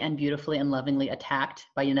gently and beautifully and lovingly attacked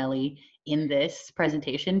by Yanely in this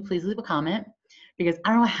presentation, please leave a comment. Because I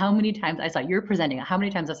don't know how many times I saw you're presenting, how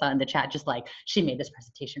many times I saw in the chat, just like, she made this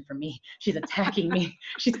presentation for me. She's attacking me.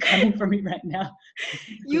 She's coming for me right now.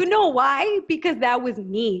 You know why? Because that was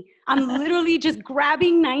me. I'm literally just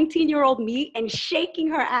grabbing 19-year-old me and shaking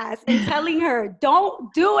her ass and telling her,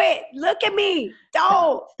 don't do it. Look at me.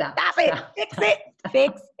 Don't. Stop it.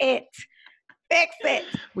 Fix it. Fix it.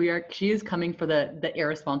 She is coming for the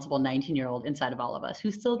irresponsible 19-year-old inside of all of us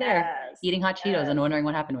who's still there eating hot Cheetos and wondering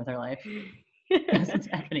what happened with her life. That's what's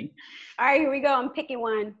happening. All right, here we go. I'm picking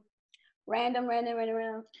one. Random.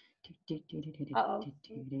 Uh-oh.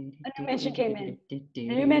 A new mention came in.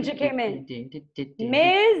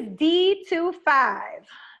 Ms. D25.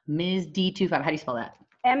 Ms. D25. How do you spell that?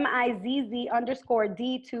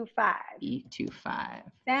 MIZZ_D25. D25.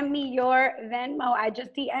 Send me your Venmo. I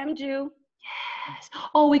just DM'd you. Yes.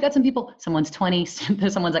 Oh, we got some people. Someone's 20.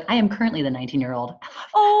 Someone's like, I am currently the 19-year-old.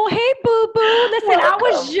 Oh, hey, boo-boo. Listen, I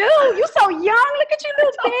was you. You so young. Look at you,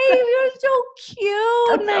 little baby. You're so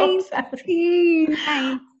cute.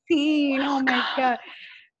 19. Oh, my God. I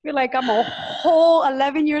feel like I'm a whole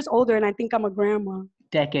 11 years older, and I think I'm a grandma.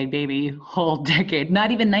 Decade, baby. Whole decade. Not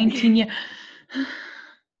even 19 years.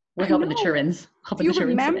 We're helping the childrens. Do you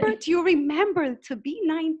remember to be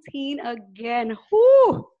 19 again?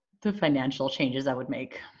 Whew. The financial changes I would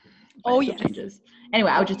make. Oh, yes. Changes.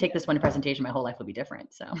 Anyway, I would just take this one presentation. My whole life would be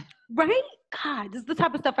different. So. Right? God, this is the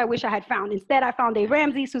type of stuff I wish I had found. Instead, I found Dave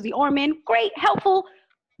Ramsey, Susie Orman. Great, helpful,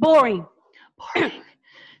 boring.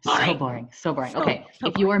 So boring. Okay,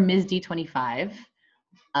 if you are Ms. D25,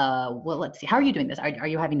 well, let's see. How are you doing this? Are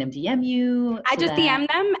you having them DM you? I just DM'd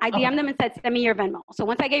them. I DM'd them and said, send me your Venmo. So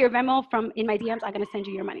once I get your Venmo in my DMs, I'm going to send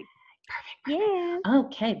you your money. Perfect. Yeah.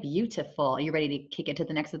 Okay, beautiful. Are you ready to kick it to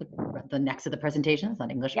the next of the presentation? It's not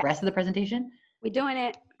English. Yes. Rest of the presentation? We're doing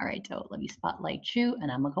it. All right, so let me spotlight you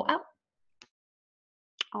and I'm going to go out.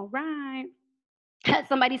 All right.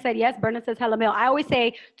 Somebody said yes. Berna says hella male. I always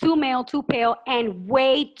say too male, too pale, and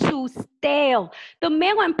way too stale. The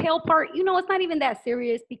male and pale part, it's not even that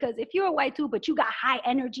serious, because if you're a white too, but you got high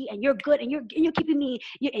energy and you're good and you're keeping me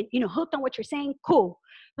hooked on what you're saying, cool.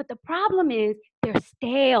 But the problem is they're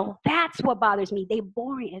stale. That's what bothers me. They're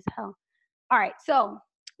boring as hell. All right, so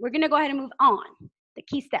we're gonna go ahead and move on. The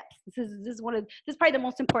key steps. This is probably the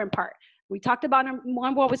most important part. We talked about number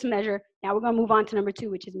one, what was to measure. Now we're going to move on to number two,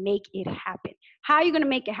 which is make it happen. How are you going to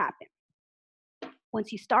make it happen?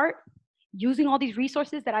 Once you start using all these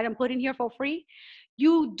resources that I done put in here for free,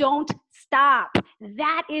 you don't stop.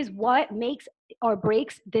 That is what makes or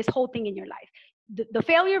breaks this whole thing in your life. The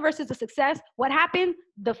failure versus the success, what happened?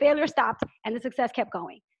 The failure stopped and the success kept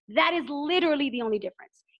going. That is literally the only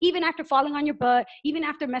difference. Even after falling on your butt, even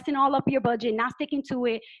after messing all up your budget, not sticking to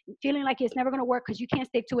it, feeling like it's never going to work because you can't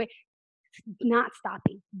stick to it, not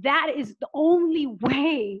stopping. That is the only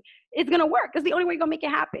way it's going to work. It's the only way you're going to make it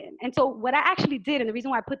happen. And so what I actually did, and the reason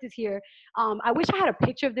why I put this here, I wish I had a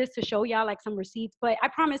picture of this to show y'all, like some receipts, but I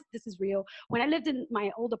promise this is real. When I lived in my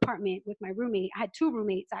old apartment with my roommate, I had two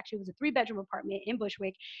roommates. Actually, it was a 3-bedroom apartment in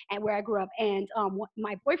Bushwick, and where I grew up. And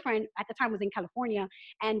my boyfriend at the time was in California.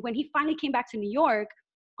 And when he finally came back to New York,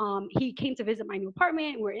 he came to visit my new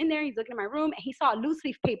apartment. We're in there. He's looking at my room, and he saw a loose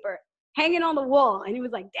leaf paper hanging on the wall, and he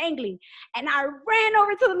was like dangling. And I ran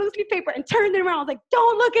over to the loose leaf paper and turned it around. I was like,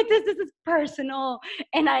 "Don't look at this. This is personal."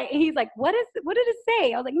 And he's like, "What did it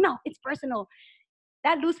say?" I was like, "No, it's personal."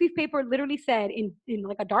 That loose leaf paper literally said in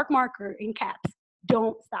like a dark marker in caps,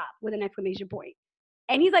 "Don't stop," with an exclamation point.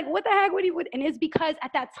 And he's like, "What the heck would he would?" And it's because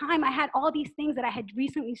at that time I had all these things that I had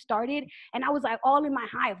recently started, and I was like all in my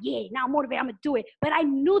high of, yeah, now I'm motivated, I'm gonna do it. But I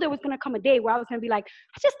knew there was gonna come a day where I was gonna be like,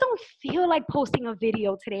 I just don't feel like posting a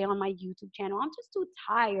video today on my YouTube channel. I'm just too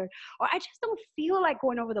tired, or I just don't feel like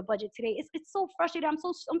going over the budget today. It's so frustrating. I'm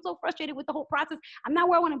so frustrated with the whole process. I'm not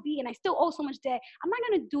where I want to be, and I still owe so much debt. I'm not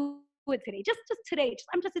gonna do it today. Just today.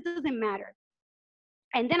 It doesn't matter.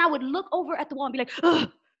 And then I would look over at the wall and be like,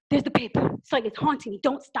 ugh. There's the paper. It's like it's haunting me.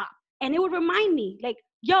 Don't stop. And it would remind me, like,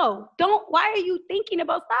 yo, why are you thinking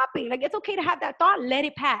about stopping? Like, it's okay to have that thought. Let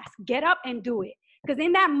it pass. Get up and do it. Because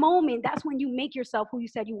in that moment, that's when you make yourself who you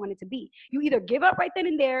said you wanted to be. You either give up right then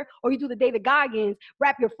and there, or you do the David Goggins,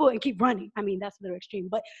 wrap your foot and keep running. I mean, that's a little extreme.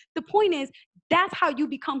 But the point is, that's how you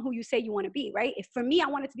become who you say you want to be, right? If for me, I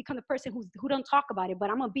wanted to become the person who don't talk about it, but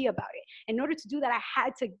I'm going to be about it. In order to do that, I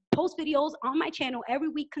had to post videos on my channel every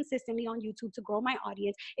week consistently on YouTube to grow my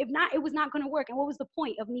audience. If not, it was not going to work. And what was the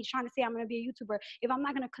point of me trying to say I'm going to be a YouTuber if I'm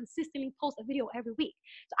not going to consistently post a video every week?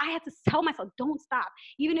 So I had to tell myself, don't stop.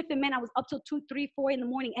 Even if it meant I was up till 2, 3, 4 in the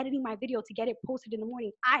morning editing my video to get it posted in the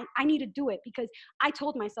morning, I need to do it because I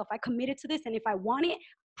told myself I committed to this. And if I want it,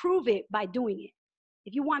 prove it by doing it.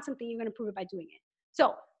 If you want something, you're going to prove it by doing it.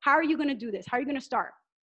 So how are you going to do this? How are you going to start?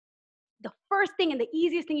 The first thing and the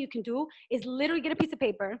easiest thing you can do is literally get a piece of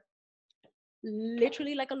paper,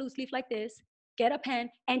 literally like a loose leaf like this, get a pen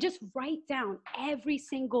and just write down every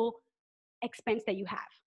single expense that you have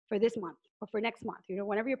for this month or for next month,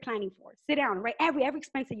 whatever you're planning for. Sit down, write every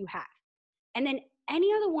expense that you have. And then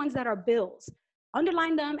any other ones that are bills,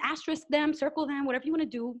 underline them, asterisk them, circle them, whatever you want to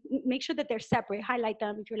do. Make sure that they're separate, highlight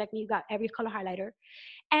them. If you're like me, you got every color highlighter,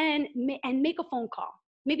 and make a phone call.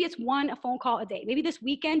 Maybe it's a phone call a day. Maybe this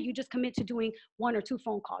weekend you just commit to doing 1 or 2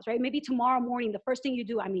 phone calls, right? Maybe tomorrow morning, the first thing you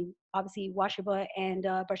do, obviously wash your butt and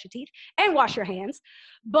brush your teeth and wash your hands.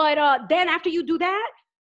 But then after you do that,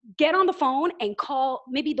 get on the phone and call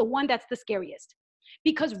maybe the one that's the scariest.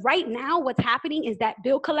 Because right now what's happening is that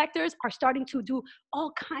bill collectors are starting to do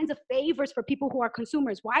all kinds of favors for people who are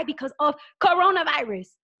consumers. Why? Because of coronavirus,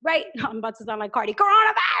 right? I'm about to sound like Cardi.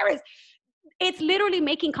 Coronavirus. It's literally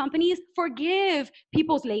making companies forgive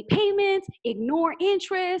people's late payments, ignore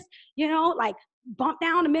interest, like bump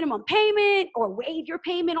down the minimum payment or waive your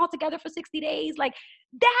payment altogether for 60 days. Like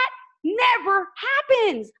that never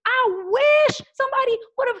happens. I wish somebody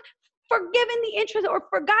would have forgiven the interest or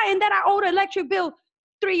forgotten that I owed an electric bill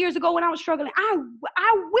 3 years ago when I was struggling.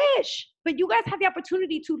 I wish, but you guys have the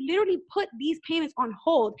opportunity to literally put these payments on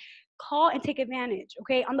hold. Call and take advantage,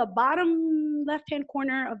 okay? On the bottom left-hand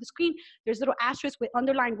corner of the screen, there's a little asterisk with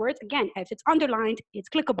underlined words. Again, if it's underlined, it's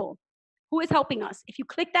clickable. Who is helping us? If you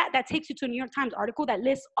click that, that takes you to a New York Times article that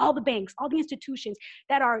lists all the banks, all the institutions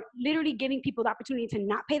that are literally giving people the opportunity to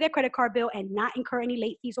not pay their credit card bill and not incur any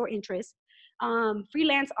late fees or interest.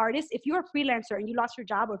 Freelance artists, if you're a freelancer and you lost your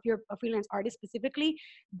job, or if you're a freelance artist specifically,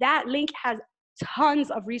 that link has tons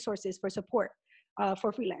of resources for support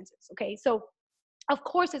for freelancers, okay? So of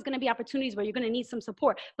course, there's going to be opportunities where you're going to need some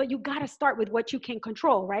support, but you got to start with what you can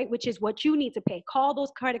control, right? Which is what you need to pay. Call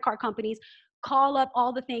those credit card companies, call up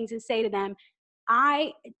all the things and say to them,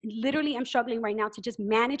 I literally am struggling right now to just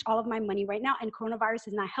manage all of my money right now, and coronavirus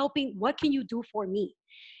is not helping. What can you do for me?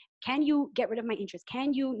 Can you get rid of my interest?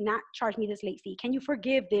 Can you not charge me this late fee? Can you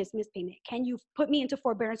forgive this missed payment? Can you put me into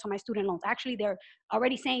forbearance on my student loans? Actually, they're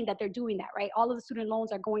already saying that they're doing that, right? All of the student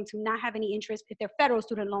loans are going to not have any interest if they're federal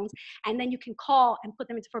student loans. And then you can call and put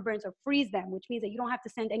them into forbearance or freeze them, which means that you don't have to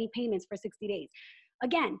send any payments for 60 days.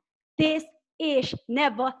 Again, this ish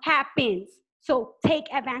never happens. So take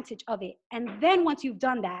advantage of it. And then once you've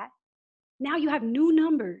done that, now you have new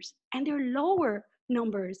numbers, and they're lower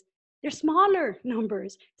numbers. They're smaller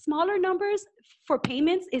numbers. Smaller numbers for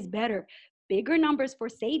payments is better. Bigger numbers for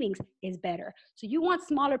savings is better. So you want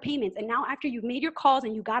smaller payments. And now after you've made your calls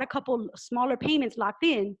and you got a couple smaller payments locked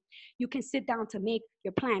in, you can sit down to make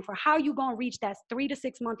your plan for how you're going to reach that 3 to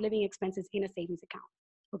 6 month living expenses in a savings account,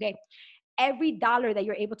 okay? Every dollar that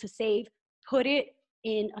you're able to save, put it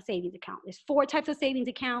in a savings account. There's 4 types of savings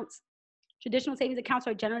accounts. Traditional savings accounts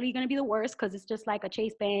are generally going to be the worst because it's just like a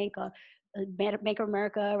Chase Bank, a Bank of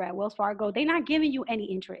America, or at Wells Fargo. They're not giving you any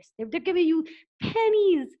interest. They're giving you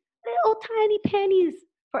pennies, little tiny pennies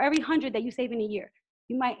for every 100 that you save in a year.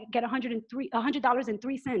 You might get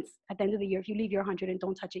 $100.03 at the end of the year if you leave your 100 and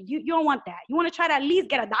don't touch it. You don't want that. You want to try to at least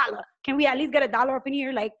get $1. Can we at least get $1 up in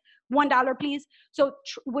here? Like $1, please. So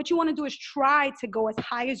what you want to do is try to go as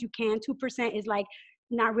high as you can. 2% is like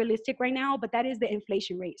not realistic right now, but that is the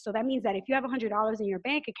inflation rate. So that means that if you have $100 in your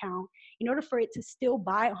bank account, in order for it to still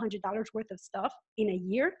buy $100 worth of stuff in a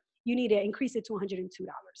year, you need to increase it to $102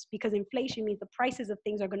 because inflation means the prices of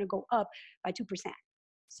things are going to go up by 2%.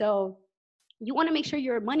 So you want to make sure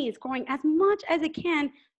your money is growing as much as it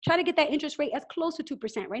can. Try to get that interest rate as close to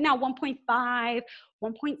 2%. Right now, 1.5, 1.7,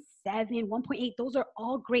 1.8, those are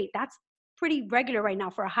all great. That's pretty regular right now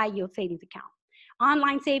for a high yield savings account.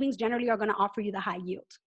 Online savings generally are going to offer you the high yield.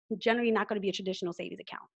 Generally not going to be a traditional savings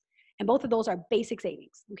account. And both of those are basic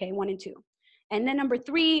savings, okay, 1 and 2. And then number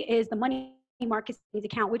 3 is the money market savings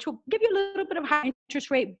account, which will give you a little bit of high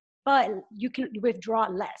interest rate, but you can withdraw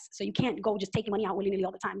less. So you can't go just taking money out willy-nilly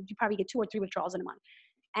all the time. You probably get 2 or 3 withdrawals in a month.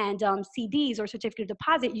 and CDs or certificate of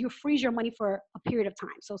deposit, you freeze your money for a period of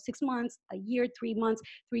time. So 6 months, a year, 3 months,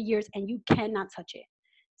 3 years, and you cannot touch it.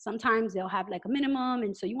 Sometimes they'll have like a minimum.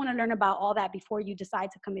 And so you want to learn about all that before you decide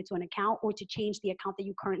to commit to an account or to change the account that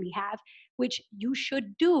you currently have, which you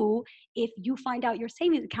should do if you find out your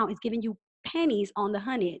savings account is giving you pennies on the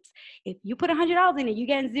hundreds. If you put $100 in it, you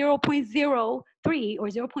get 0.03 or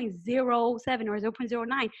 0.07 or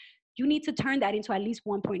 0.09. You need to turn that into at least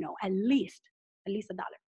 1.0, at least $1.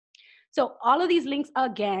 So all of these links,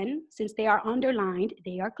 again, since they are underlined,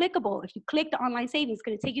 they are clickable. If you click the online savings, it's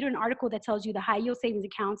going to take you to an article that tells you the high yield savings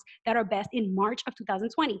accounts that are best in March of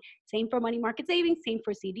 2020. Same for money market savings, same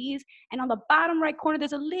for CDs. And on the bottom right corner,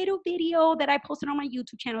 there's a little video that I posted on my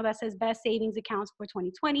YouTube channel that says best savings accounts for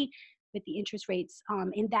 2020 with the interest rates.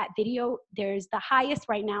 In that video, there's the highest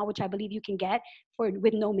right now, which I believe you can get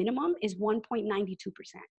with no minimum, is 1.92%.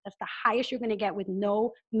 That's the highest you're going to get with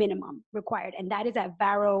no minimum required. And that is at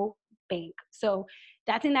Varo Bank. So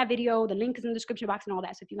that's in that video. The link is in the description box and all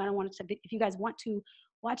that. So if you guys want to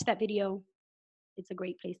watch that video, it's a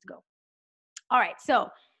great place to go. All right. So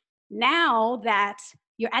now that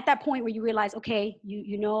you're at that point where you realize, okay,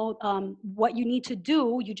 you know what you need to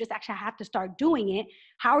do, you just actually have to start doing it.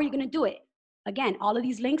 How are you going to do it? Again, all of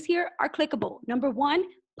these links here are clickable. Number one,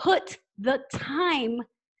 put the time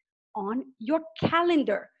on your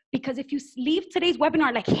calendar. Because if you leave today's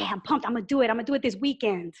webinar like, yeah, I'm pumped, I'm going to do it this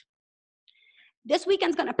weekend. This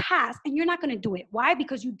weekend's going to pass and you're not going to do it. Why?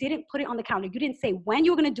 Because you didn't put it on the calendar. You didn't say when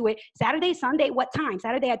you were going to do it. Saturday, Sunday, what time?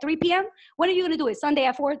 Saturday at 3 p.m.? When are you going to do it? Sunday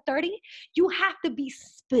at 4:30? You have to be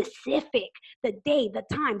specific. The day, the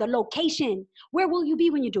time, the location. Where will you be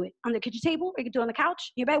when you do it? On the kitchen table? Or you can do it on the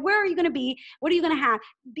couch? Your bed? Where are you going to be? What are you going to have?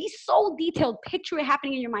 Be so detailed. Picture it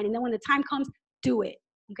happening in your mind. And then when the time comes, do it.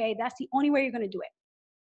 Okay? That's the only way you're going to do it.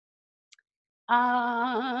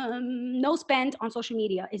 No spend on social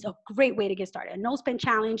media is a great way to get started. A no spend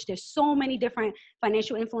challenge. There's so many different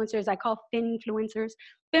financial influencers. I call finfluencers.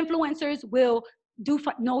 Finfluencers will do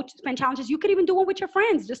no spend challenges. You could even do one with your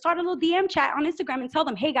friends. Just start a little DM chat on Instagram and tell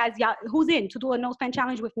them, hey guys, y'all, who's in to do a no spend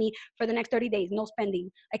challenge with me for the next 30 days? No spending,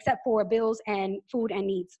 except for bills and food and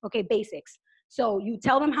needs. Okay, basics. So you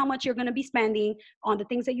tell them how much you're going to be spending on the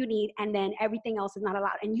things that you need, and then everything else is not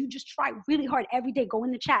allowed. And you just try really hard every day. Go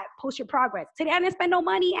in the chat, post your progress. Today I didn't spend no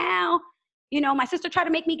money, Al. You know, my sister tried to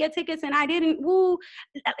make me get tickets and I didn't. Woo!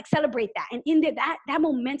 Like, celebrate that. And in there, that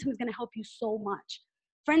momentum is going to help you so much.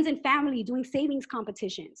 Friends and family doing savings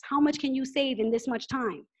competitions. How much can you save in this much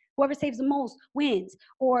time? Whoever saves the most wins.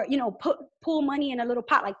 Or, you know, pull money in a little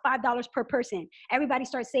pot, like $5 per person. Everybody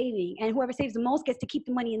starts saving, and whoever saves the most gets to keep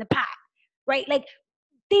the money in the pot. Right? Like,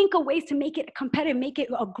 think of ways to make it competitive, make it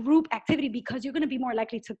a group activity, because you're going to be more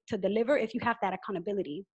likely to deliver if you have that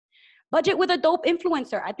accountability. Budget with a dope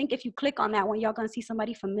influencer. I think if you click on that one, y'all going to see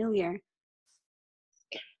somebody familiar.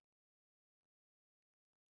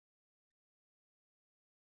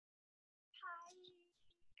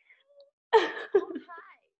 Hi.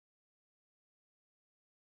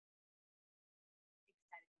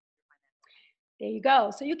 There you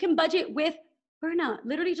go. So you can budget with Berna.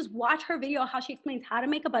 Literally just watch her video, how she explains how to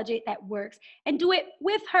make a budget that works, and do it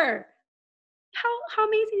with her. How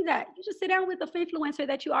amazing is that? You just sit down with a influencer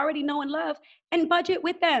that you already know and love and budget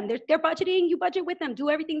with them. They're budgeting, you budget with them. Do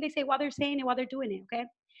everything they say while they're saying it, while they're doing it, okay?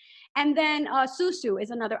 And then SHOuLdA is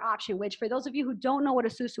another option, which for those of you who don't know what a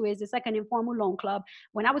SHOuLdA is, it's like an informal loan club.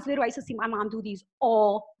 When I was little, I used to see my mom do these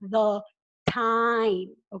all the time,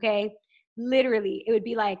 okay? Literally, it would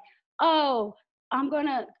be like, oh,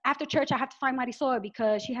 after church, I have to find Marisol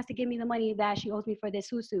because she has to give me the money that she owes me for this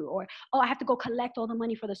SHOuLdA. Or, oh, I have to go collect all the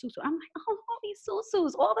money for the SHOuLdA. I'm like, oh, all these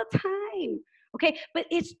SHOuLDAs all the time. Okay, but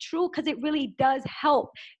it's true because it really does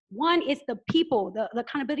help. One is the people, the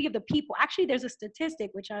accountability of the people. Actually, there's a statistic,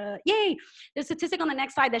 which, there's a statistic on the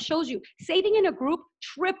next slide that shows you saving in a group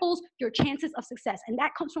triples your chances of success. And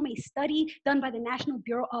that comes from a study done by the National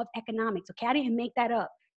Bureau of Economics. Okay, I didn't make that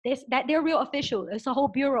up. They're real official. It's a whole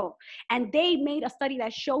bureau. And they made a study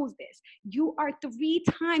that shows this. You are 3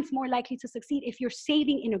 times more likely to succeed if you're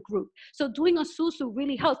saving in a group. So doing a SHOuLdA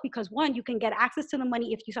really helps because, one, you can get access to the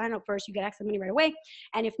money. If you sign up first, you get access to the money right away.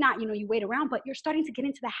 And if not, you wait around, but you're starting to get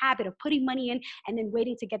into the habit of putting money in and then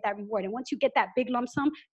waiting to get that reward. And once you get that big lump sum,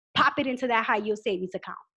 pop it into that high yield savings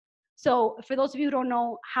account. So for those of you who don't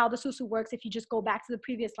know how the SHOuLdA works, if you just go back to the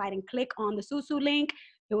previous slide and click on the SHOuLdA link,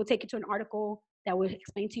 it will take you to an article that will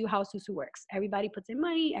explain to you how SHOuLdA works. Everybody puts in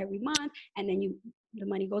money every month, and then the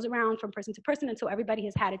money goes around from person to person until everybody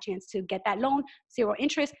has had a chance to get that loan, 0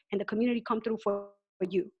 interest, and the community come through for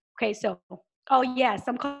you. Okay, so, oh yeah,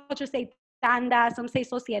 some cultures say tanda, some say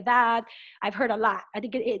sociedad. I've heard a lot. I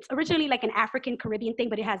think it's originally like an African Caribbean thing,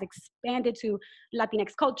 but it has expanded to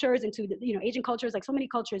Latinx cultures and to Asian cultures, like so many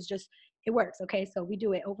cultures. Just it works. Okay, so we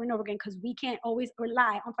do it over and over again because we can't always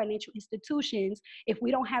rely on financial institutions if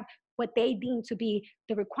we don't have what they deem to be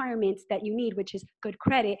the requirements that you need, which is good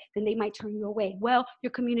credit. Then they might turn you away. Well,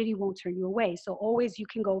 your community won't turn you away. So always you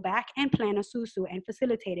can go back and plan a susu and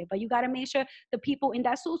facilitate it, but you got to make sure the people in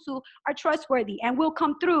that susu are trustworthy and will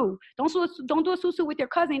come through. Don't do a susu with your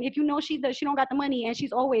cousin if you know she don't got the money and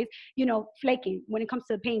she's always flaking when it comes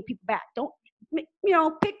to paying people back. Don't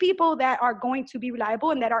pick people that are going to be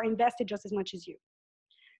reliable and that are invested just as much as you.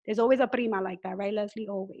 There's always a prima like that, right, Leslie?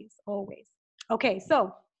 Always. Okay,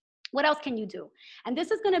 so what else can you do? And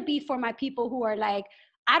this is going to be for my people who are like,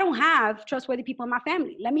 I don't have trustworthy people in my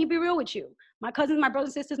family. Let me be real with you. My cousins, my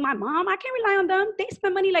brothers and sisters, my mom, I can't rely on them. They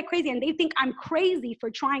spend money like crazy and they think I'm crazy for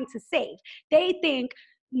trying to save. They think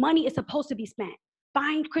money is supposed to be spent.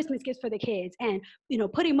 Buying Christmas gifts for the kids and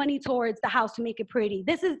putting money towards the house to make it pretty.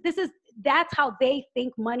 That's how they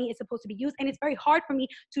think money is supposed to be used, and it's very hard for me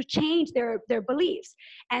to change their beliefs.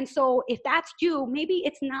 And so if that's you, maybe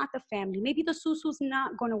it's not the family, maybe the susu's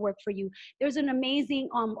not going to work for you. There's an amazing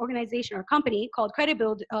organization or company called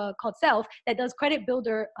called Self that does credit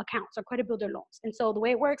builder accounts or credit builder loans. And so the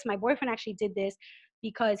way it works, my boyfriend actually did this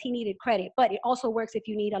because he needed credit, but it also works if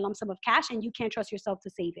you need a lump sum of cash and you can't trust yourself to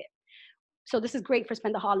save it. So this is great for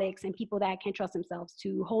spendaholics and people that can't trust themselves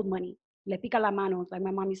to hold money. Le pica la mano, like my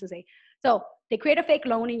mom used to say. So they create a fake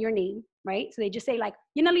loan in your name, right? So they just say like,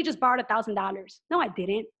 Yanely just borrowed $1,000. No, I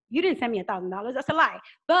didn't. You didn't send me $1,000. That's a lie.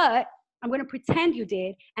 But I'm going to pretend you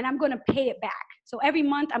did, and I'm going to pay it back. So every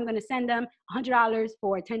month I'm going to send them $100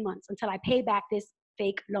 for 10 months until I pay back this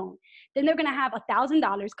fake loan. Then they're going to have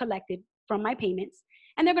 $1,000 collected from my payments,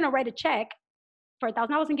 and they're going to write a check for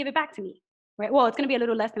 $1,000 and give it back to me. Right? Well, it's going to be a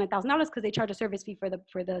little less than $1,000 because they charge a service fee for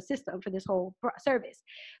the system, for this whole service.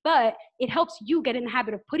 But it helps you get in the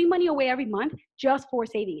habit of putting money away every month just for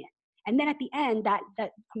saving it. And then at the end, that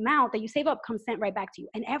amount that you save up comes sent right back to you.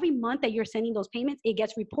 And every month that you're sending those payments, it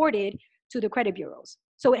gets reported to the credit bureaus.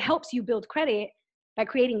 So it helps you build credit by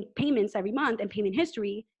creating payments every month and payment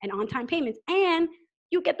history and on-time payments. And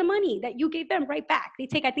you get the money that you gave them right back. They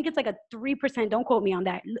take, I think it's like a 3%, don't quote me on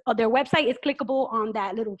that. Their website is clickable on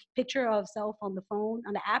that little picture of self on the phone,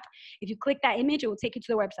 on the app. If you click that image, it will take you to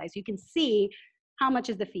the website. So you can see how much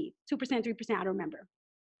is the fee, 2%, 3%, I don't remember.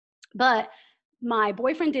 But my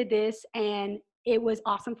boyfriend did this and it was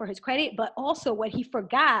awesome for his credit, but also what he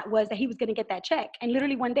forgot was that he was going to get that check. And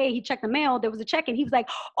literally one day he checked the mail, there was a check and he was like,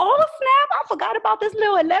 oh snap, I forgot about this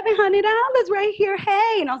little $1,100 right here.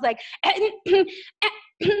 Hey. And I was like,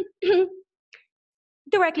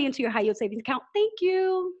 directly into your high yield savings account. Thank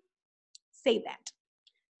you. Save that.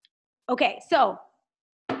 Okay. So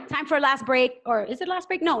time for a last break, or is it last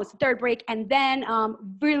break? No, it's the third break. And then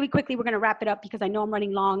really quickly, we're going to wrap it up because I know I'm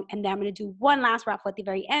running long. And then I'm going to do one last wrap at the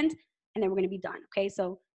very end. And then we're going to be done. Okay.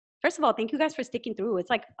 So first of all, thank you guys for sticking through. It's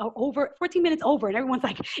like over 14 minutes over and everyone's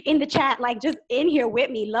like in the chat, like just in here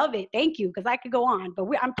with me. Love it. Thank you. Cause I could go on, but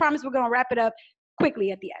I promise we're going to wrap it up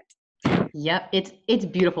quickly at the end. Yep. It's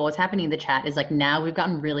beautiful. What's happening in the chat is like now we've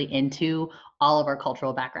gotten really into all of our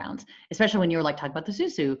cultural backgrounds, especially when you were like talking about the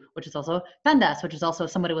susu, which is also tandas, which is also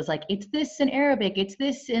somebody was like, it's this in Arabic, it's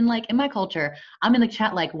this in like in my culture. I'm in the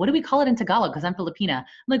chat like, what do we call it in Tagalog? Because I'm Filipina. I'm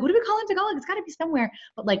like, what do we call it in Tagalog? It's got to be somewhere.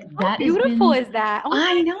 But like that is beautiful is that? Oh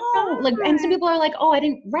I know. Like, and some people are like, oh,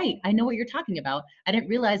 I know what you're talking about. I didn't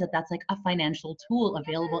realize that that's like a financial tool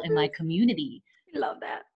available in my community. I love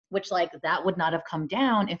that. Which like that would not have come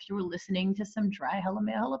down if you were listening to some dry hella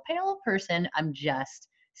male hella pale person. I'm just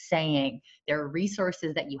saying there are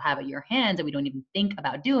resources that you have at your hands that we don't even think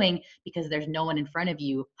about doing because there's no one in front of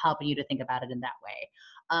you helping you to think about it in that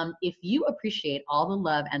way. If you appreciate all the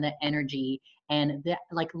love and the energy and the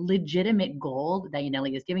like legitimate gold that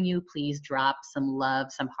Yanely is giving you, please drop some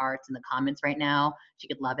love, some hearts in the comments right now. She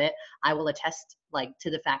could love it. I will attest like to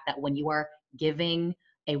the fact that when you are giving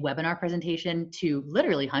a webinar presentation to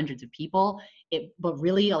literally hundreds of people, but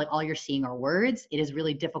really like all you're seeing are words, it is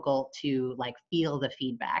really difficult to like feel the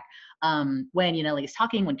feedback. When Yanely is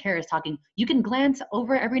talking, when Kara is talking, you can glance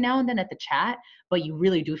over every now and then at the chat, but you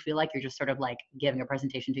really do feel like you're just sort of like giving a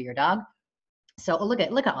presentation to your dog. So look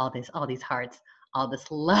at all these hearts, all this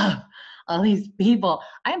love, all these people.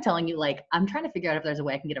 I am telling you, like, I'm trying to figure out if there's a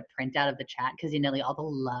way I can get a printout of the chat because Yanely, all the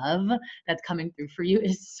love that's coming through for you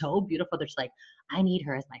is so beautiful. There's like, I need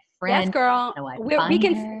her as my friend. Yes, girl.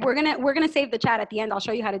 We're gonna save the chat at the end. I'll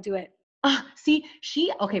show you how to do it. See,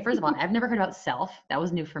 okay, first of all, I've never heard about self. That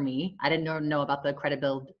was new for me. I didn't know about the credit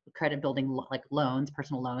building, like loans,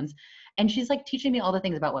 personal loans. And she's like teaching me all the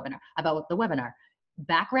things about the webinar.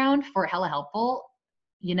 Background for HellaHelpful,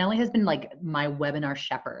 Yanely has been like my webinar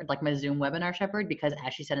shepherd, like my Zoom webinar shepherd, because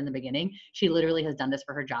as she said in the beginning, she literally has done this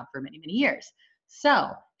for her job for many, many years.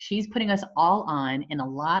 So she's putting us all on in a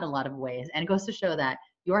lot of ways. And it goes to show that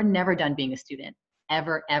you're never done being a student.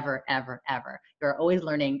 Ever, ever, ever, ever. You're always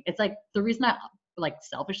learning. It's like the reason like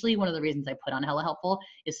selfishly, one of the reasons I put on HellaHelpful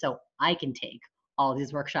is so I can take all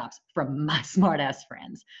these workshops from my smart ass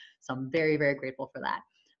friends. So I'm very, very grateful for that.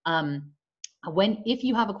 If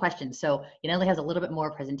you have a question, so Yanely has a little bit more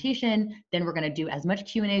presentation, then we're going to do as much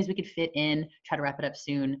Q&A as we could fit in, try to wrap it up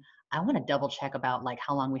soon. I want to double check about like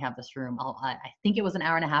how long we have this room. I think it was an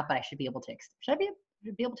hour and a half, but I should be able to,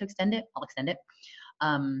 be able to extend it? I'll extend it.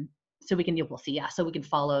 So we'll see. Yeah. So we can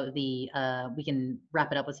follow we can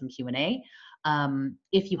wrap it up with some Q&A.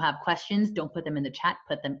 If you have questions, don't put them in the chat,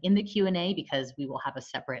 put them in the Q&A because we will have a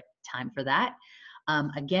separate time for that.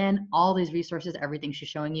 Again, all these resources, everything she's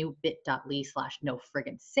showing you,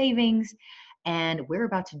 bit.ly/no-friggin-savings. And we're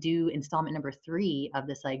about to do installment number 3 of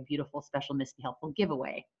this like beautiful special Miss Be Helpful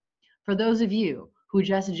giveaway. For those of you who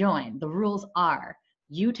just joined, the rules are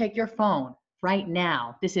you take your phone right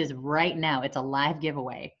now. This is right now. It's a live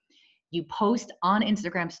giveaway. You post on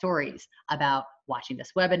Instagram stories about watching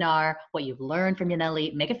this webinar, what you've learned from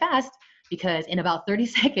Yanely. Make it fast because in about 30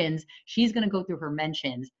 seconds, she's going to go through her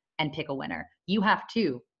mentions and pick a winner. You have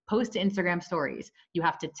to post to Instagram stories. You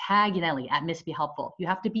have to tag Yanely at Miss Be Helpful. You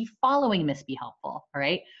have to be following Miss Be Helpful. All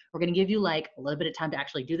right. We're going to give you like a little bit of time to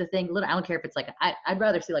actually do the thing. I don't care if it's like, I'd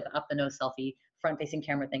rather see like an up the nose selfie, front facing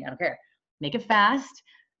camera thing. I don't care. Make it fast.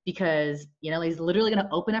 Because Yanely's literally going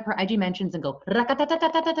to open up her IG mentions and go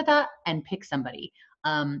and pick somebody.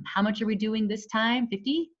 How much are we doing this time?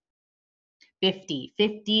 $50 over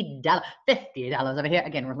here.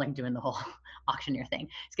 Again, we're like doing the whole auctioneer thing.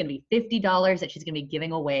 It's going to be $50 that she's going to be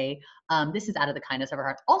giving away. This is out of the kindness of her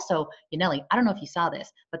heart. Also, Yanely, I don't know if you saw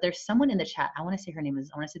this, but there's someone in the chat. I want to say their name is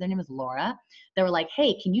Laura. They were like,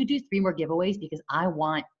 hey, can you do 3 more giveaways? Because I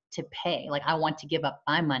want to pay. Like I want to give up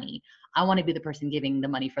my money. I want to be the person giving the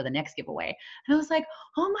money for the next giveaway. And I was like,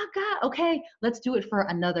 oh my God, okay, let's do it for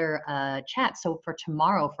another chat. So for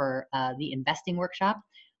tomorrow for the investing workshop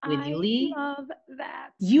with Yulie. I love that.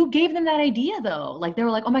 You gave them that idea though. Like they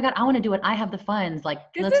were like, oh my God, I want to do it. I have the funds.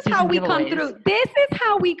 Like this is how we come through. This is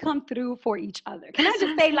how we come through for each other. Can I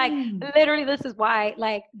just say like, literally, this is why,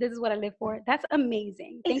 like, this is what I live for. That's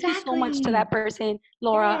amazing. Thank you so much to that person,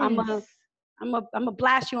 Laura. Yes. I'm gonna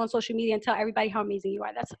blast you on social media and tell everybody how amazing you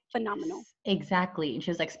are. That's phenomenal. Exactly. And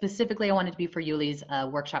she was like, specifically, I wanted to be for Yulie's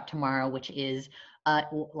workshop tomorrow, which is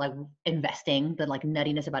like investing, the like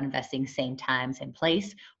nuttiness about investing, same time, same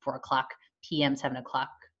place, 4 o'clock p.m., 7 o'clock,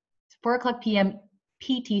 4 o'clock p.m.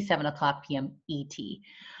 PT, 7 o'clock p.m. ET.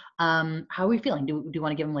 How are we feeling? Do you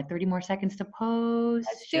want to give them like 30 more seconds to pose?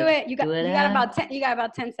 Let's do it. You got about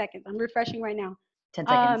 10 seconds. I'm refreshing right now. 10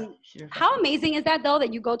 seconds. How amazing is that though,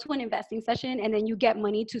 that you go to an investing session and then you get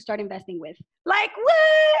money to start investing with? Like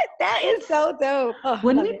what? That is so dope. Oh,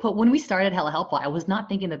 when we started HellaHelpful, I was not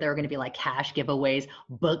thinking that there were going to be like cash giveaways,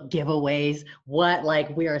 book giveaways. What,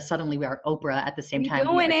 like we are Oprah at the same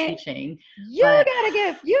time we are teaching. You gotta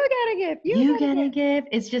give. You gotta give.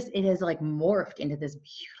 It's just, it has like morphed into this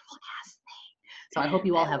beautiful ass thing. So I hope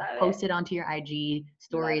you all have posted onto your IG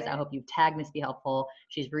stories. I hope you tagged Miss Be Helpful.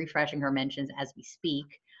 She's refreshing her mentions as we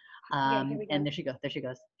speak. And there she goes. She's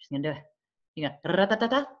going to do it. You go.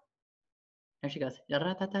 There she goes.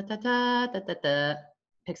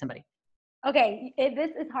 Pick somebody. Okay.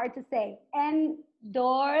 This is hard to say.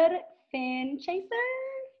 Endorphin chaser?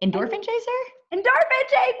 Endorphin chaser? Endorphin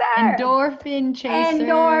chaser! Endorphin chaser.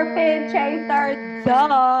 Endorphin chaser.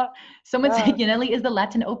 Duh. Someone said Yanely is the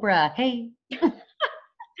Latin Oprah. Hey.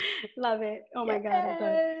 Love it. Oh my God.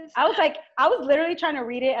 I was literally trying to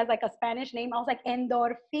read it as like a Spanish name. I was like,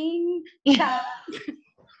 endorphin.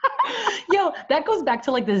 Yo, that goes back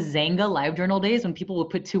to like the Zanga live journal days when people would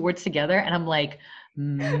put 2 words together and I'm like,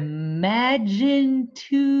 and I'm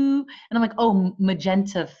like, oh,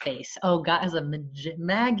 magenta face. Oh, God, as a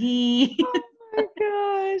Maggie. Oh my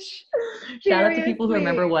gosh. Shout out to people who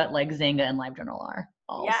remember what like Zanga and live journal are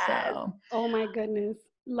also. Yes. Oh my goodness.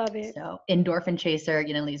 Love it. So endorphin chaser,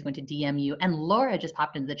 Yanely is going to DM you. And Laura just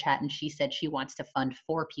popped into the chat and she said she wants to fund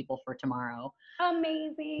 4 people for tomorrow.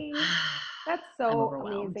 Amazing. That's so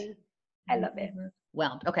amazing. I love it.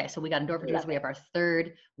 Well, okay, so we got endorphin chaser. We have our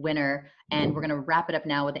 3rd winner, and we're going to wrap it up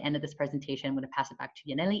now with the end of this presentation. I'm going to pass it back to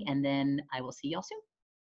Yanely, and then I will see y'all soon.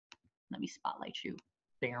 Let me spotlight you.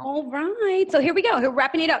 All right. So here we go. We're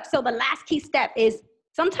wrapping it up. So the last key step is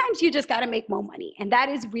sometimes you just got to make more money. And that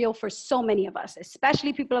is real for so many of us,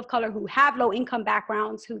 especially people of color who have low income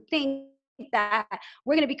backgrounds, who think that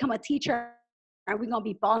we're going to become a teacher and we're going to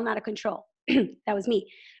be balling out of control. That was me.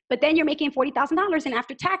 But then you're making $40,000 and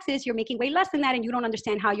after taxes, you're making way less than that and you don't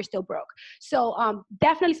understand how you're still broke. So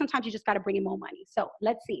definitely sometimes you just got to bring in more money. So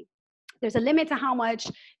let's see. There's a limit to how much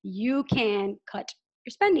you can cut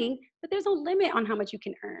your spending, but there's a limit on how much you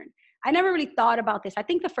can earn. I never really thought about this. I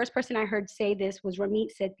think the first person I heard say this was Ramit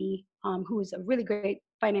Sethi, who's a really great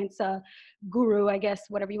finance guru, I guess,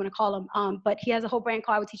 whatever you want to call him. But he has a whole brand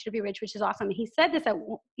called I Would Teach You to Be Rich, which is awesome. And he said this at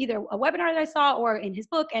either a webinar that I saw or in his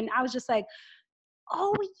book. And I was just like,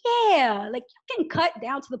 oh yeah, like you can cut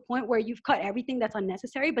down to the point where you've cut everything that's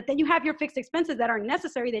unnecessary, but then you have your fixed expenses that are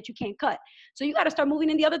necessary that you can't cut. So you got to start moving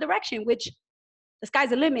in the other direction, which the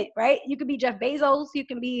sky's the limit, right? You can be Jeff Bezos, you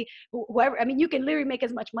can be whoever. I mean, you can literally make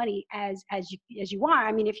as much money as you want.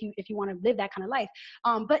 I mean, if you want to live that kind of life.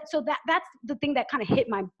 But so that's the thing that kind of hit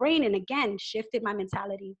my brain and again shifted my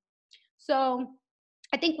mentality. So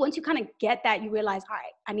I think once you kind of get that, you realize, all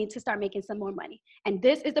right, I need to start making some more money. And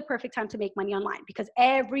this is the perfect time to make money online because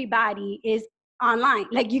everybody is online.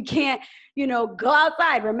 Like you can't, go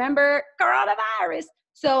outside. Remember coronavirus.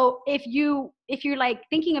 So if you're like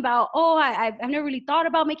thinking about, oh, I've never really thought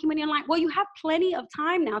about making money online. Well, you have plenty of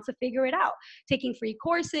time now to figure it out. Taking free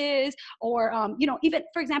courses or, even,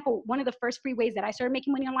 for example, one of the first free ways that I started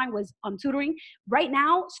making money online was tutoring. Right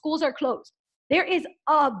now, schools are closed. There is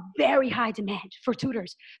a very high demand for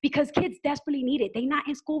tutors because kids desperately need it. They're not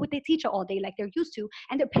in school with their teacher all day like they're used to.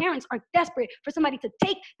 And their parents are desperate for somebody to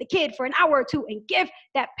take the kid for an hour or two and give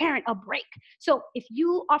that parent a break. So if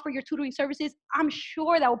you offer your tutoring services, I'm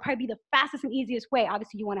sure that will probably be the fastest and easiest way.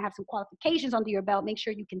 Obviously, you want to have some qualifications under your belt. Make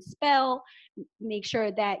sure you can spell, make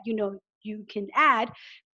sure that, you can add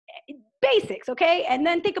basics, okay? And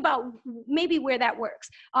then think about maybe where that works.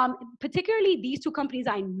 Particularly these two companies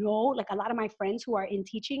I know, like a lot of my friends who are in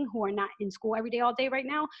teaching, who are not in school every day, all day right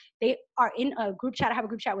now, they are in a group chat. I have a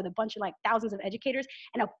group chat with a bunch of like thousands of educators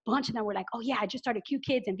and a bunch of them were like, oh yeah, I just started Q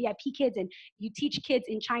Kids and VIP Kids and you teach kids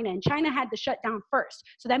in China and China had to shut down first.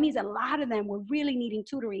 So that means a lot of them were really needing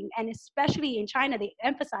tutoring and especially in China, they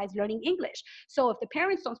emphasize learning English. So if the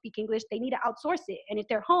parents don't speak English, they need to outsource it. And if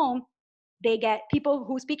they're home, they get people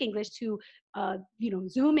who speak English to,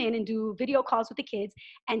 Zoom in and do video calls with the kids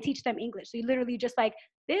and teach them English. So you literally just like,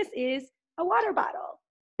 this is a water bottle.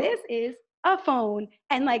 This is a phone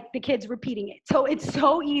and like the kids repeating it. So it's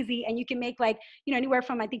so easy and you can make like, anywhere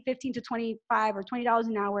from I think 15 to 25 or $20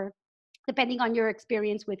 an hour, depending on your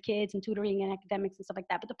experience with kids and tutoring and academics and stuff like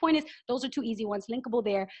that. But the point is, those are two easy ones, linkable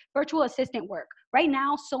there. Virtual assistant work. Right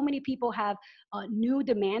now, so many people have new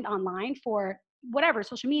demand online for whatever,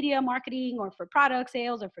 social media marketing or for product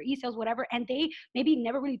sales or for e-sales, whatever. And they maybe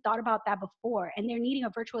never really thought about that before. And they're needing a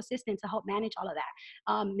virtual assistant to help manage all of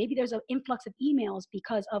that. Maybe there's an influx of emails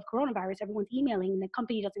because of coronavirus. Everyone's emailing and the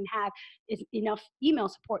company doesn't have enough email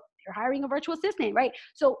support. You're hiring a virtual assistant, right?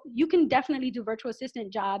 So you can definitely do virtual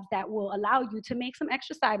assistant jobs that will allow you to make some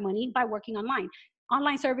extra side money by working online.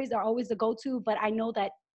 Online surveys are always the go-to, but I know that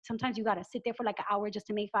sometimes you got to sit there for like an hour just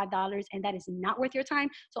to make $5 and that is not worth your time.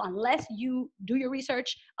 So unless you do your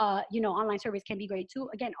research, online surveys can be great too.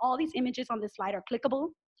 Again, all these images on this slide are clickable.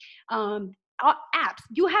 Apps,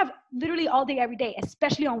 you have literally all day, every day,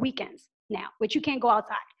 especially on weekends now, which you can't go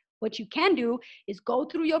outside. What you can do is go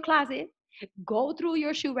through your closet, go through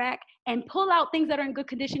your shoe rack and pull out things that are in good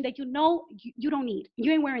condition that you don't need.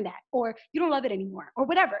 You ain't wearing that or you don't love it anymore or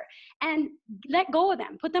whatever. And let go of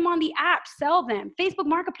them. Put them on the app, sell them, Facebook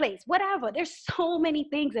Marketplace, whatever. There's so many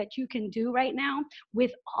things that you can do right now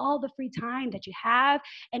with all the free time that you have.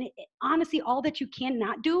 And honestly, all that you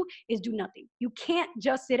cannot do is do nothing. You can't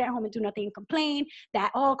just sit at home and do nothing and complain that,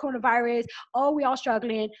 oh, coronavirus, oh, we all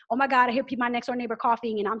struggling. Oh my God, I hear my next door neighbor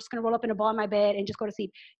coughing and I'm just gonna roll up in a ball in my bed and just go to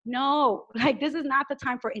sleep. No, like this is not the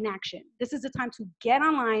time for inaction. This is the time to get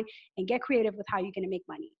online and get creative with how you're going to make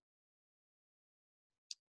money.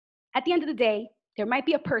 At the end of the day, there might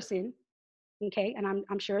be a person, okay, and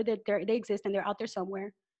I'm sure that they exist and they're out there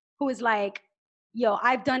somewhere, who is like, yo,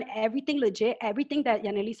 I've done everything legit, everything that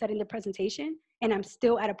Yanely said in the presentation, and I'm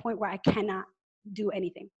still at a point where I cannot do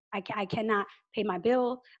anything. I cannot pay my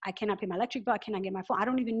bill. I cannot pay my electric bill. I cannot get my phone. I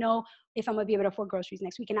don't even know if I'm gonna be able to afford groceries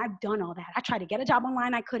next week. And I've done all that. I tried to get a job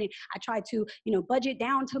online. I couldn't. I tried to, budget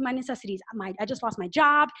down to my necessities. I just lost my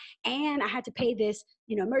job and I had to pay this,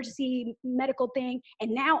 emergency medical thing.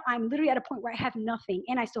 And now I'm literally at a point where I have nothing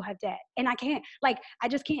and I still have debt. And I can't, I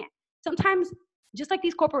just can't. Sometimes, just like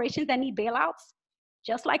these corporations that need bailouts,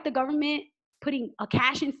 just like the government putting a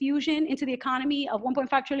cash infusion into the economy of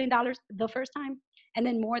 $1.5 trillion the first time and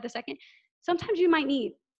then more the second. Sometimes you might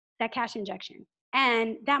need that cash injection.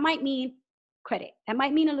 And that might mean credit. That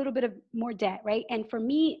might mean a little bit of more debt, right? And for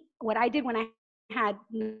me, what I did when I had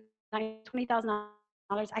 $20,000,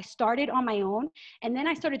 I started on my own. And then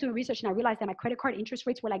I started doing research and I realized that my credit card interest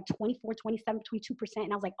rates were like 24, 27, 22%.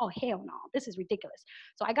 And I was like, oh, hell no, this is ridiculous.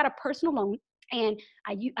 So I got a personal loan and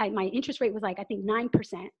my interest rate was like, I think 9%,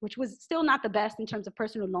 which was still not the best in terms of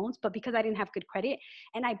personal loans, but because I didn't have good credit,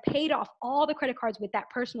 and I paid off all the credit cards with that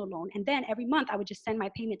personal loan. And then every month I would just send my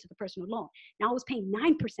payment to the personal loan. Now I was paying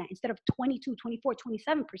 9% instead of 22, 24,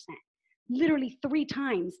 27%. Literally 3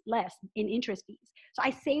 times less in interest fees. So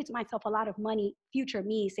I saved myself a lot of money. Future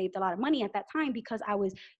me saved a lot of money at that time because I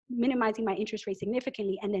was minimizing my interest rate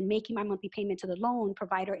significantly and then making my monthly payment to the loan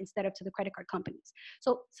provider instead of to the credit card companies.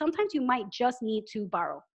 So sometimes you might just need to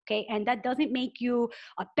borrow. Okay. And that doesn't make you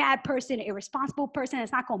a bad person, irresponsible person.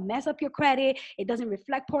 It's not going to mess up your credit. It doesn't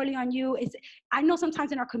reflect poorly on you. I know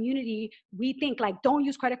sometimes in our community, we think like, don't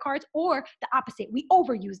use credit cards, or the opposite, we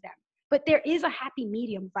overuse them. But there is a happy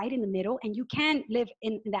medium right in the middle, and you can live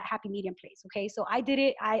in that happy medium place, okay? So I did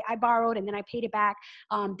it. I borrowed, and then I paid it back.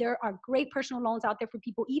 There are great personal loans out there for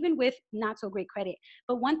people, even with not so great credit.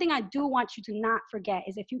 But one thing I do want you to not forget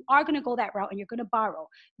is if you are gonna go that route and you're gonna borrow,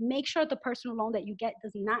 make sure the personal loan that you get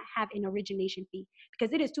does not have an origination fee,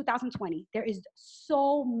 because it is 2020. There is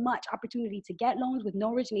so much opportunity to get loans with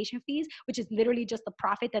no origination fees, which is literally just the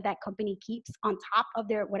profit that company keeps on top of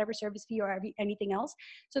their whatever service fee or anything else.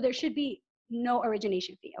 So there should be no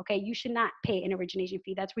origination fee, okay? You should not pay an origination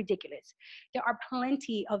fee. That's ridiculous. There are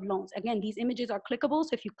plenty of loans. Again, these images are clickable, so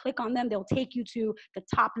if you click on them, they'll take you to the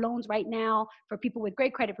top loans right now for people with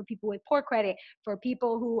great credit, for people with poor credit, for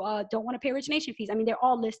people who don't want to pay origination fees. I mean, they're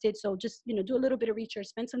all listed, so just, do a little bit of research,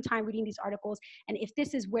 spend some time reading these articles, and if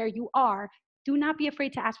this is where you are, do not be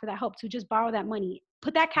afraid to ask for that help, to just borrow that money.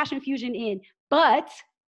 Put that cash infusion in, but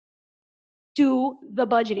do the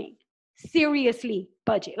budgeting. Seriously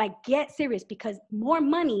budget, like get serious, because more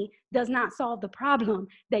money does not solve the problem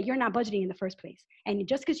that you're not budgeting in the first place. And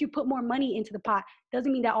just because you put more money into the pot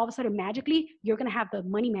doesn't mean that all of a sudden magically you're going to have the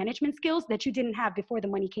money management skills that you didn't have before the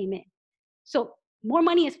money came in. So more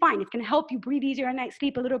money is fine. It's going to help you breathe easier at night,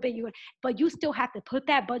 sleep a little bit, but you still have to put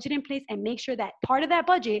that budget in place and make sure that part of that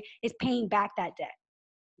budget is paying back that debt.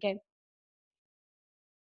 Okay.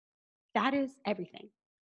 That is everything.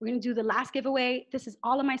 We're going to do the last giveaway. This is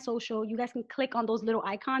all of my social. You guys can click on those little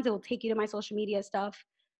icons. It will take you to my social media stuff.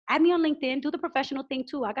 Add me on LinkedIn. Do the professional thing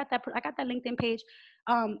too. I got that LinkedIn page.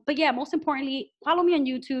 But yeah, most importantly, follow me on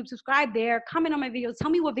YouTube. Subscribe there. Comment on my videos. Tell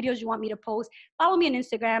me what videos you want me to post. Follow me on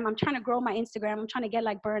Instagram. I'm trying to grow my Instagram. I'm trying to get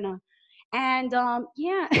like Berna. And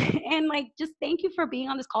yeah, and like, just thank you for being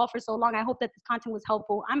on this call for so long. I hope that this content was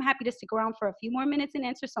helpful. I'm happy to stick around for a few more minutes and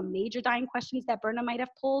answer some major dying questions that Berna might have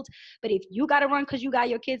pulled. But if you got to run because you got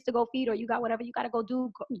your kids to go feed, or you got whatever you got to go do,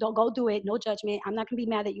 don't go do it. No judgment. I'm not going to be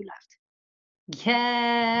mad that you left.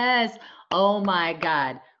 Yes. Oh my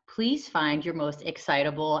God. Please find your most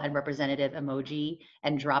excitable and representative emoji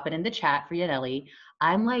and drop it in the chat for Yanely.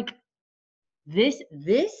 I'm like, this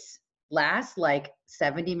last like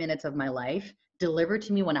 70 minutes of my life delivered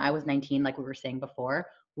to me when I was 19, like we were saying before,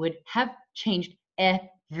 would have changed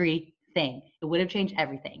everything. It would have changed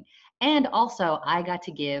everything. And also, I got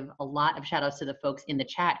to give a lot of shout outs to the folks in the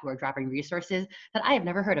chat who are dropping resources that I have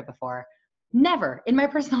never heard of before. Never in my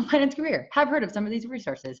personal finance career have heard of some of these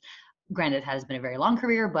resources. Granted, it has been a very long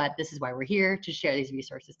career, but this is why we're here, to share these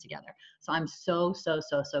resources together. So I'm so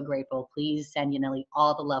grateful. Please send Yanely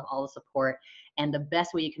all the love, all the support. And the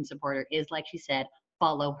best way you can support her is, like she said,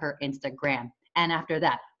 follow her Instagram. And after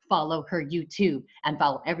that, follow her YouTube and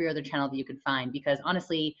follow every other channel that you can find. Because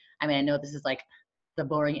honestly, I mean, I know this is like the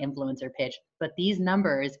boring influencer pitch, but these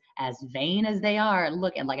numbers, as vain as they are,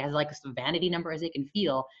 look, and like as like a vanity number as they can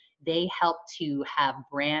feel, they help to have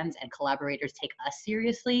brands and collaborators take us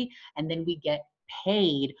seriously. And then we get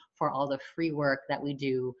paid for all the free work that we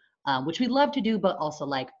do, which we love to do, but also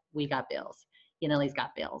like we got bills. Yanely's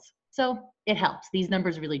got bills. So it helps. These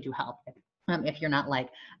numbers really do help. If you're not like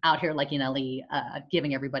out here like Yanely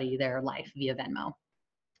giving everybody their life via Venmo.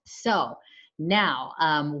 So now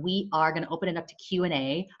we are going to open it up to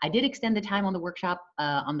Q&A. I did extend the time on the workshop,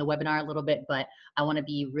 on the webinar a little bit, but I want to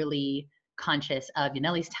be really conscious of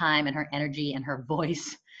Yanely's time and her energy and her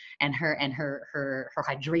voice and her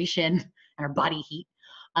hydration and her body heat.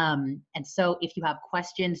 And so if you have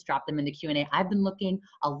questions, drop them in the Q&A. I've been looking,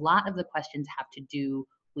 a lot of the questions have to do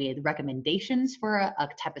with recommendations for a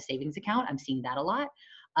type of savings account. I'm seeing that a lot.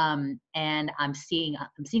 And I'm seeing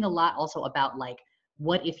a lot also about like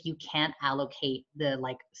what if you can't allocate the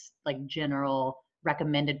like general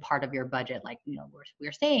recommended part of your budget? Like, you know,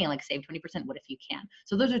 we're saying like save 20%. What if you can?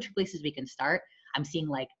 So those are two places we can start. I'm seeing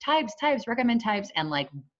like types, recommend types, and like,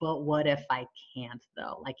 but what if I can't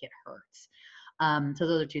though? Like it hurts. So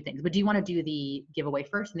those are two things. But do you want to do the giveaway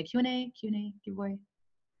first in the Q&A giveaway?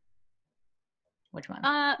 Which one?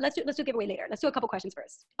 Let's do giveaway later. Let's do a couple questions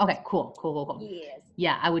first. Okay, cool. Yes.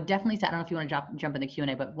 Yeah, I would definitely say, I don't know if you want to jump in the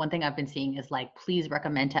Q&A, but one thing I've been seeing is like, please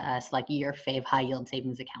recommend to us like your fave high yield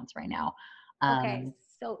savings accounts right now. Okay,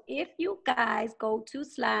 so if you guys go to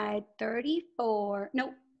slide 34,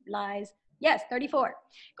 nope, lies. Yes, 34.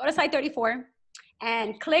 Go to slide 34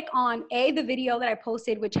 and click on the video that I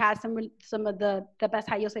posted, which has some of the best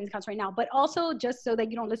high yield savings accounts right now. But also, just so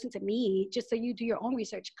that you don't listen to me, just so you do your own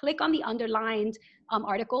research, click on the underlined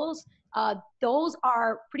articles. Those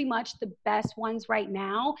are pretty much the best ones right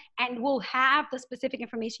now, and will have the specific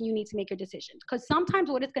information you need to make your decision. Because sometimes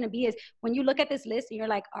what it's going to be is when you look at this list and you're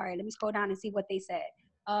like, all right, let me scroll down and see what they said.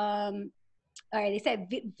 All right, they said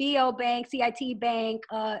VO Bank, CIT Bank,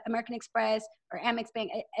 American Express, or Amex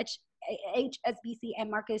Bank, HSBC, and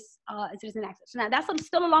Marcus Citizen Access. So now that's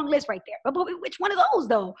still a long list right there. But which one of those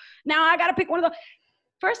though? Now I got to pick one of those.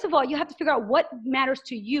 First of all, you have to figure out what matters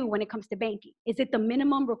to you when it comes to banking. Is it the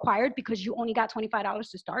minimum required because you only got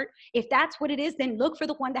 $25 to start? If that's what it is, then look for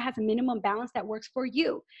the one that has a minimum balance that works for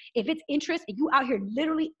you. If it's interest and you out here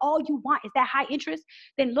literally all you want is that high interest,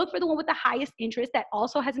 then look for the one with the highest interest that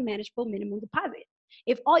also has a manageable minimum deposit.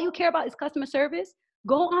 If all you care about is customer service,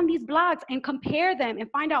 go on these blogs and compare them and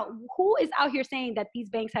find out who is out here saying that these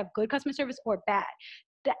banks have good customer service or bad.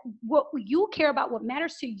 That what you care about, what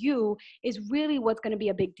matters to you, is really what's going to be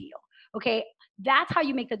a big deal. Okay, that's how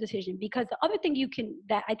you make the decision. Because the other thing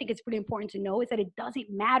that I think is really important to know is that it doesn't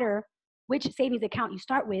matter which savings account you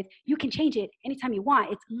start with. You can change it anytime you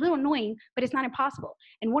want. It's a little annoying, but it's not impossible.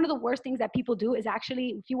 And one of the worst things that people do is actually,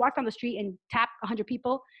 if you walk down the street and tap 100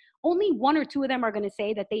 people, only 1 or 2 of them are going to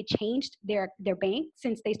say that they changed their bank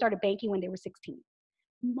since they started banking when they were 16.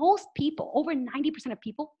 Most people, over 90% of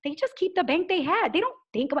people, they just keep the bank they had. They don't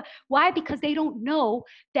think about why, because they don't know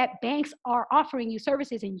that banks are offering you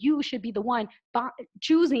services and you should be the one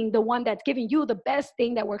choosing the one that's giving you the best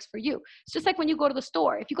thing that works for you. It's just like when you go to the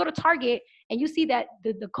store. If you go to Target and you see that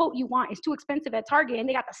the coat you want is too expensive at Target and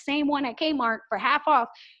they got the same one at Kmart for half off,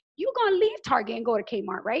 you're going to leave Target and go to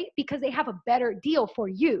Kmart, right? Because they have a better deal for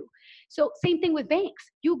you. So same thing with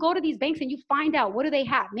banks. You go to these banks and you find out, what do they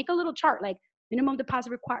have? Make a little chart like minimum deposit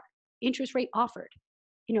required, interest rate offered,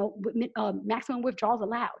 maximum withdrawals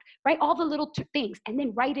allowed, right? All the little things, and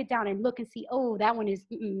then write it down and look and see, oh, that one is,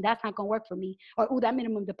 that's not going to work for me. Or, oh, that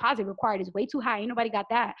minimum deposit required is way too high. Ain't nobody got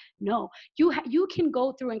that. No, you can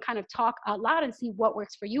go through and kind of talk out loud and see what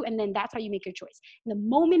works for you. And then that's how you make your choice. And the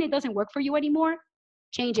moment it doesn't work for you anymore,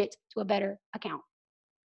 change it to a better account.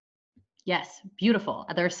 Yes, beautiful.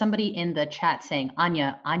 There's somebody in the chat saying,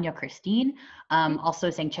 Anya Christine,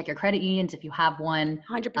 also saying check your credit unions if you have one.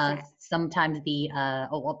 100%. Sometimes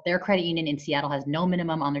their credit union in Seattle has no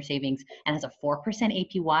minimum on their savings and has a 4%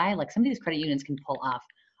 APY. Like some of these credit unions can pull off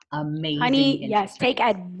amazing. Honey, yes, take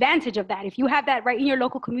advantage of that. If you have that right in your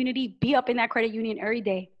local community, be up in that credit union every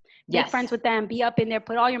day. Make friends with them, be up in there,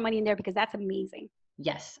 put all your money in there, because that's amazing.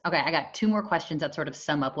 Yes. Okay. I got 2 more questions that sort of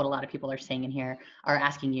sum up what a lot of people are saying in here, are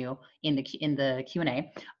asking you in the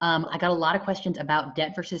Q&A. I got a lot of questions about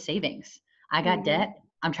debt versus savings. I got debt.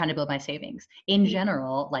 I'm trying to build my savings. In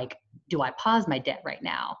general, like, do I pause my debt right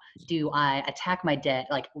now? Do I attack my debt?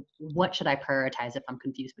 Like, what should I prioritize if I'm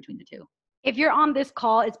confused between the two? If you're on this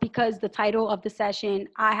call, it's because the title of the session,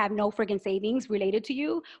 I have no friggin' savings, related to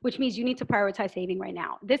you, which means you need to prioritize saving right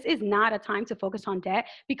now. This is not a time to focus on debt,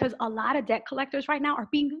 because a lot of debt collectors right now are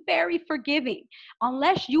being very forgiving.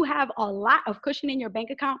 Unless you have a lot of cushion in your bank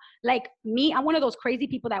account, like me, I'm one of those crazy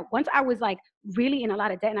people that once I was like really in a lot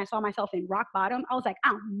of debt and I saw myself in rock bottom, I was like, I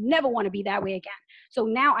don't never want to be that way again. So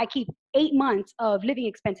now I keep 8 months of living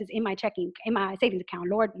expenses in my savings account.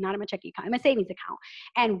 Lord, not in my checking account, in my savings account.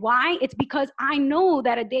 And why? It's because I know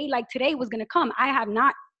that a day like today was going to come. I have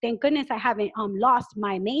not, thank goodness I haven't lost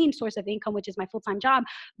my main source of income, which is my full-time job.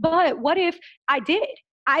 But what if I did?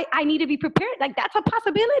 I need to be prepared. Like, that's a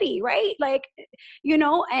possibility, right? Like,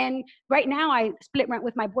 and right now I split rent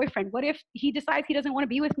with my boyfriend. What if he decides he doesn't want to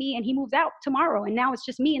be with me and he moves out tomorrow, and now it's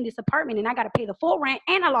just me in this apartment and I got to pay the full rent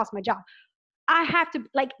and I lost my job? I have to,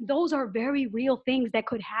 like, those are very real things that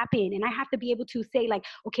could happen. And I have to be able to say, like,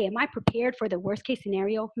 okay, am I prepared for the worst case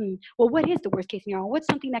scenario? Well, what is the worst case scenario? What's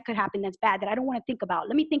something that could happen that's bad that I don't want to think about?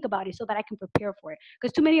 Let me think about it so that I can prepare for it.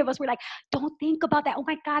 Because too many of us were like, don't think about that. Oh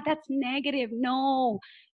my God, that's negative. No,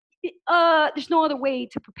 there's no other way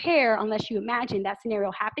to prepare unless you imagine that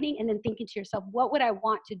scenario happening and then thinking to yourself, what would I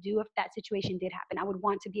want to do if that situation did happen? I would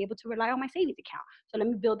want to be able to rely on my savings account. So let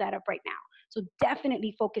me build that up right now. So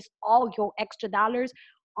definitely focus all your extra dollars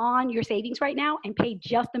on your savings right now and pay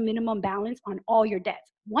just the minimum balance on all your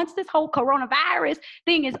debts. Once this whole coronavirus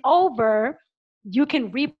thing is over, you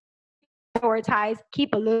can reprioritize,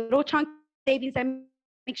 keep a little chunk of savings that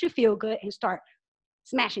makes you feel good, and start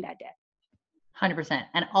smashing that debt. 100%.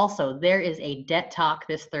 And also, there is a debt talk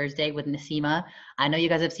this Thursday with Nasima. I know you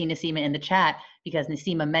guys have seen Nasima in the chat because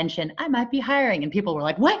Nasima mentioned, I might be hiring. And people were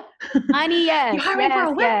like, what? Honey, yes. You're hiring for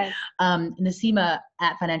a what? Yes. Nasima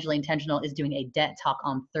at Financially Intentional is doing a debt talk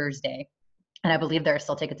on Thursday. And I believe there are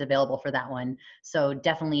still tickets available for that one. So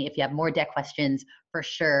definitely, if you have more debt questions, for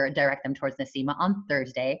sure, direct them towards Nasima on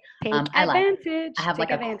Thursday. Take advantage. I have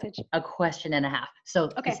Take like advantage. a question and a half.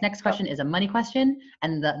 So this next question is a money question.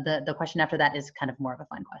 And the question after that is kind of more of a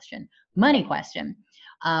fun question. Money question.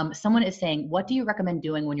 Someone is saying, what do you recommend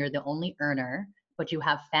doing when you're the only earner, but you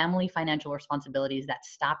have family financial responsibilities that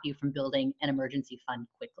stop you from building an emergency fund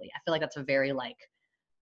quickly? I feel like that's a very like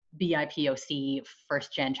BIPOC,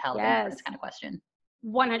 first gen child immigrants kind of question.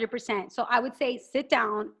 100%. So I would say sit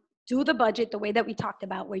down, do the budget the way that we talked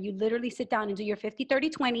about, where you literally sit down and do your 50, 30,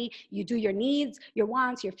 20. You do your needs, your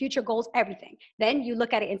wants, your future goals, everything. Then you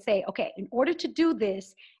look at it and say, okay, in order to do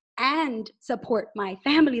this and support my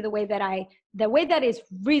family the way that is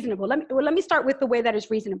reasonable. Let me start with the way that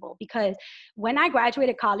is reasonable, because when I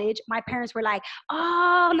graduated college, my parents were like,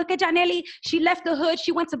 oh, look at Yanely. She left the hood.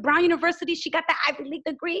 She went to Brown University. She got the Ivy League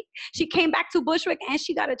degree. She came back to Bushwick and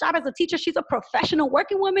she got a job as a teacher. She's a professional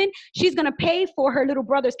working woman. She's going to pay for her little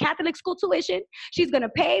brother's Catholic school tuition. She's going to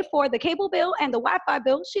pay for the cable bill and the Wi-Fi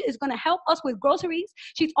bill. She is going to help us with groceries.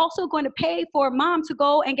 She's also going to pay for mom to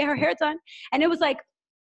go and get her hair done. And it was like,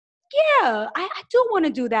 yeah, I do want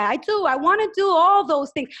to do that. I want to do all those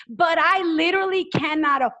things, but I literally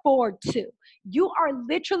cannot afford to. You are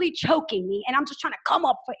literally choking me and I'm just trying to come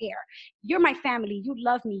up for air. You're my family. You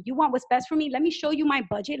love me. You want what's best for me. Let me show you my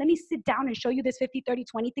budget. Let me sit down and show you this 50, 30,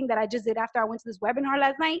 20 thing that I just did after I went to this webinar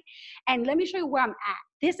last night. And let me show you where I'm at.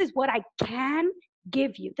 This is what I can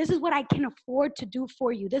give you. This is what I can afford to do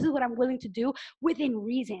for you. This is what I'm willing to do within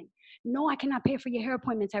reason. No, I cannot pay for your hair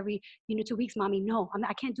appointments every 2 weeks, mommy. No,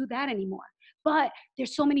 I can't do that anymore. But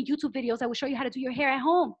there's so many YouTube videos that will show you how to do your hair at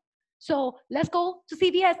home. So let's go to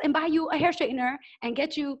CVS and buy you a hair straightener and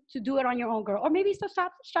get you to do it on your own, girl. Or maybe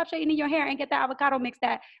stop straightening your hair and get that avocado mix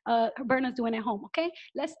that Berna's doing at home, okay?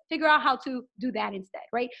 Let's figure out how to do that instead,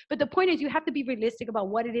 right? But the point is you have to be realistic about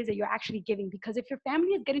what it is that you're actually giving, because if your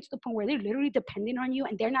family is getting to the point where they're literally dependent on you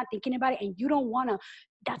and they're not thinking about it and you don't want to,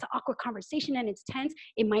 that's an awkward conversation and it's tense,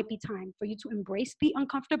 it might be time for you to embrace the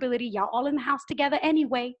uncomfortability. Y'all all in the house together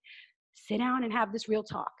anyway. Sit down and have this real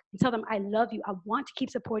talk and tell them, I love you. I want to keep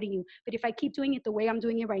supporting you. But if I keep doing it the way I'm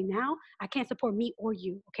doing it right now, I can't support me or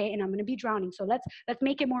you. Okay. And I'm going to be drowning. So let's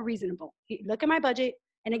make it more reasonable. Look at my budget.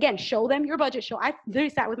 And again, show them your budget. I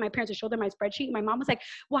literally sat with my parents and showed them my spreadsheet. My mom was like,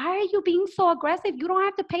 why are you being so aggressive? You don't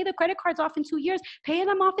have to pay the credit cards off in 2 years. Pay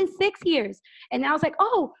them off in 6 years. And I was like,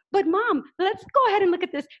 oh, but mom, let's go ahead and look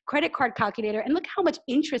at this credit card calculator and look how much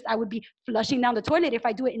interest I would be flushing down the toilet if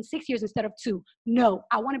I do it in 6 years instead of 2. No,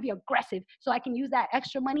 I want to be aggressive so I can use that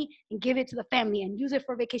extra money and give it to the family and use it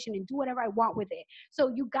for vacation and do whatever I want with it.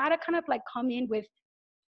 So you got to kind of like come in with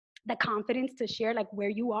the confidence to share like where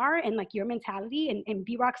you are and like your mentality and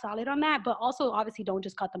be rock solid on that, but also obviously don't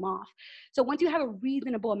just cut them off. So once you have a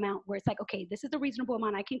reasonable amount where it's like, okay, this is the reasonable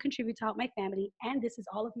amount I can contribute to help my family, and this is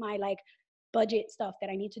all of my like budget stuff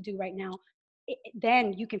that I need to do right now,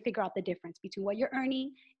 then you can figure out the difference between what you're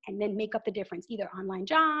earning and then make up the difference, either online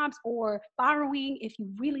jobs or borrowing if you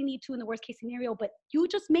really need to in the worst case scenario. But you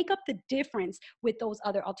just make up the difference with those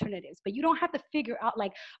other alternatives. But you don't have to figure out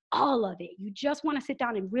like all of it. You just want to sit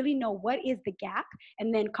down and really know what is the gap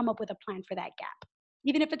and then come up with a plan for that gap,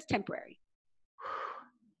 even if it's temporary.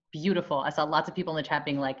 Beautiful. I saw lots of people in the chat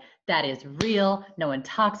being like, that is real. No one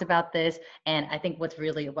talks about this. And I think what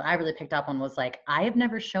I really picked up on was like, I have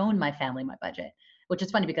never shown my family my budget, which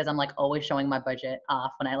is funny because I'm like always showing my budget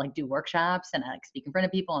off when I like do workshops and I like speak in front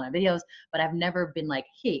of people on my videos, but I've never been like,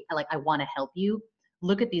 hey, I want to help you.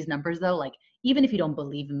 Look at these numbers though. Like, even if you don't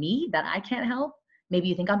believe me that I can't help, maybe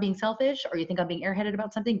you think I'm being selfish or you think I'm being airheaded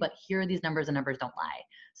about something, but here are these numbers and numbers don't lie.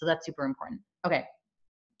 So that's super important. Okay.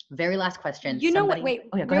 Very last question. You know what? Wait,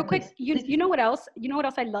 oh, yeah, real ahead, quick. please. You know what else? You know what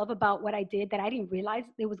else I love about what I did that I didn't realize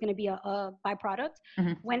it was going to be a byproduct?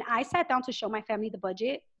 Mm-hmm. When I sat down to show my family the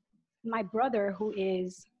budget, my brother, who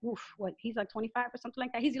is he's like 25 or something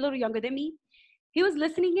like that. He's a little younger than me. He was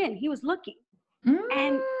listening in. He was looking,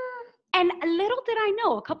 and And little did I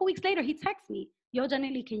know, a couple weeks later, he texts me, yo,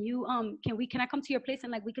 Yanely, can I come to your place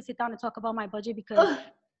and like we can sit down and talk about my budget? Because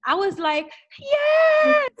I was like,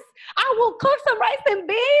 yes, I will cook some rice and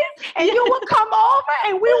beans and you will come over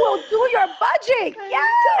and we will do your budget.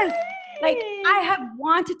 Yes. Like I have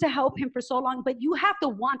wanted to help him for so long, but you have to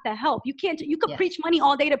want the help. You could preach money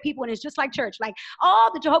all day to people and it's just like church. Like,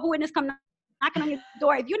 oh, the Jehovah's Witness come knocking on your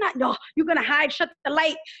door. If you're not, no, you're going to hide, shut the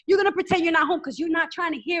light. You're going to pretend you're not home because you're not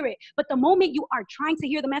trying to hear it. But the moment you are trying to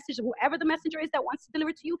hear the message, whoever the messenger is that wants to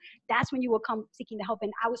deliver it to you, that's when you will come seeking the help.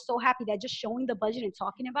 And I was so happy that just showing the budget and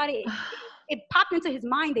talking about it, it popped into his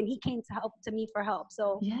mind and he came to me for help.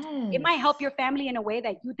 So it might help your family in a way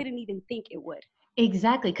that you didn't even think it would.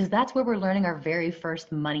 Exactly, because that's where we're learning our very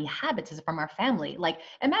first money habits is from our family. Like,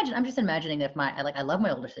 I'm just imagining if I love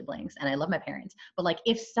my older siblings and I love my parents, but like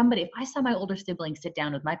if I saw my older siblings sit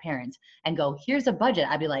down with my parents and go, here's a budget,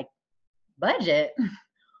 I'd be like, budget?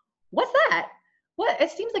 What's that? What?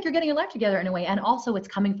 It seems like you're getting your life together in a way. And also it's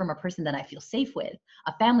coming from a person that I feel safe with,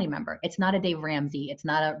 a family member. It's not a Dave Ramsey. It's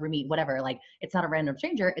not a Ramit, whatever. Like, it's not a random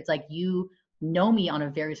stranger. It's like, you know me on a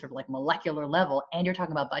very sort of like molecular level and you're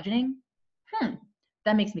talking about budgeting.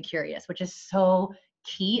 That makes me curious, which is so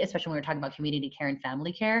key, especially when we're talking about community care and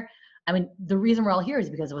family care. I mean, the reason we're all here is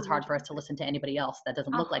because it was hard for us to listen to anybody else that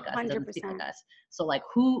doesn't look like us, that doesn't speak like us. So like,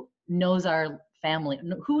 who knows our family?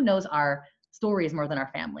 Who knows our stories more than our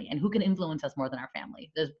family? And who can influence us more than our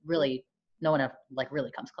family? There's really no one like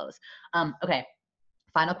really comes close. Okay.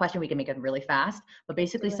 Final question. We can make it really fast, but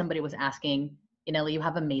basically somebody was asking, Yanely, you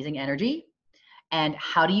have amazing energy. And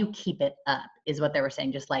how do you keep it up is what they were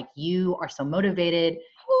saying. Just like, you are so motivated.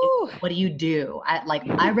 Ooh. What do you do?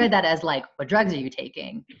 I read that as like, what drugs are you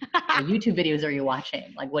taking? What YouTube videos are you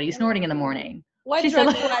watching? Like, what are you snorting in the morning? What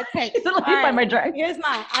drugs do I take? She said, let me find my drug. Here's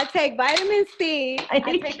mine. I take vitamin C.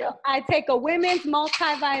 I take a women's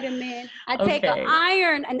multivitamin. I take an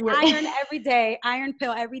iron every day, iron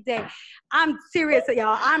pill every day. I'm serious,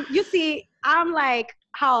 y'all. I'm like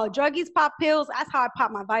how druggies pop pills. That's how I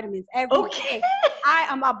pop my vitamins every day. I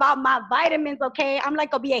am about my vitamins, okay? I'm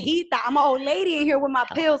like a viejita. I'm an old lady in here with my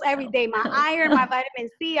pills every day. My iron, my vitamin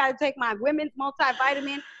C. I take my women's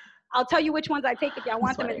multivitamin. I'll tell you which ones I take if y'all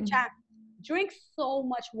want them in the chat. Drink so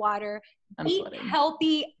much water. Eat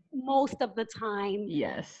healthy most of the time.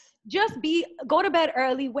 Yes. Just go to bed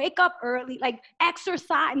early, wake up early, like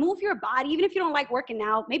exercise, move your body. Even if you don't like working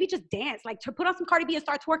out, maybe just dance, like to put on some Cardi B and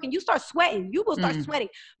start twerking. You start sweating, you will start sweating.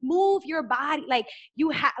 Move your body. Like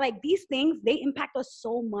these things, they impact us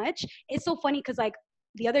so much. It's so funny because like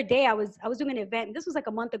the other day I was doing an event, and this was like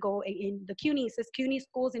a month ago in the CUNY. It says CUNY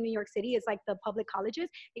schools in New York City. It's like the public colleges.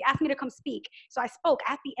 They asked me to come speak. So I spoke.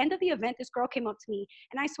 At the end of the event, this girl came up to me,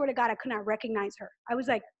 and I swear to God, I could not recognize her. She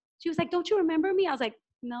was like, don't you remember me? I was like,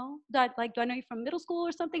 no. Do I know you from middle school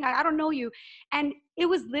or something? I don't know you. And it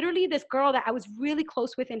was literally this girl that I was really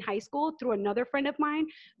close with in high school through another friend of mine.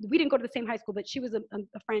 We didn't go to the same high school, but she was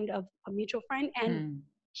a friend of a mutual friend. And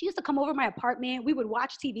she used to come over my apartment. We would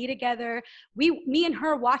watch TV together. Me and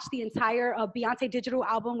her watched the entire Beyonce digital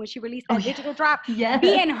album when she released that digital drop. Yes.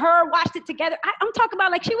 Me and her watched it together. I'm talking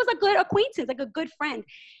about like she was a good acquaintance, like a good friend.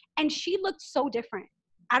 And she looked so different.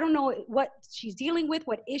 I don't know what she's dealing with,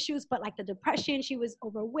 what issues, but like the depression, she was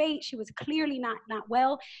overweight. She was clearly not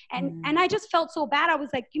well. And I just felt so bad. I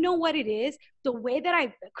was like, you know what it is? The way that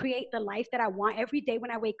I create the life that I want every day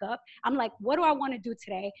when I wake up, I'm like, what do I want to do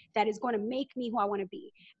today that is going to make me who I want to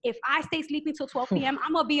be? If I stay sleeping till 12 p.m.,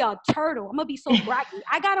 I'm going to be a turtle. I'm going to be so groggy.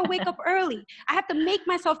 I got to wake up early. I have to make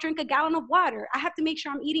myself drink a gallon of water. I have to make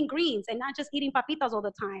sure I'm eating greens and not just eating papitas all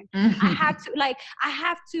the time. I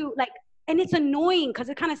have to and it's annoying because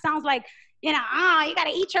it kind of sounds like, you got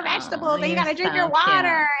to eat your vegetables and you got to drink your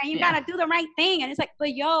water and you got to do the right thing. And it's like, but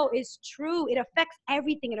it's true. It affects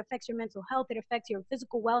everything. It affects your mental health. It affects your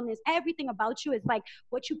physical wellness. Everything about you is like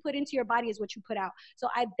what you put into your body is what you put out. So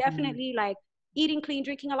I definitely like eating clean,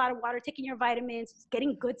 drinking a lot of water, taking your vitamins,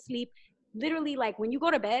 getting good sleep. Literally, like when you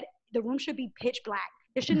go to bed, the room should be pitch black.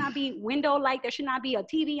 There should not be window light. There should not be a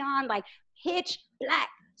TV on, like pitch black.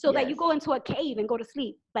 So that you go into a cave and go to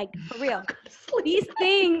sleep, like for real. These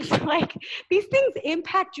things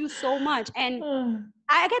impact you so much. And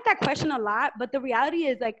I get that question a lot, but the reality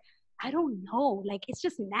is like, I don't know. Like, it's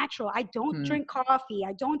just natural. I don't drink coffee.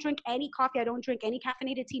 I don't drink any coffee. I don't drink any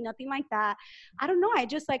caffeinated tea, nothing like that. I don't know. I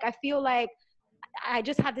feel like I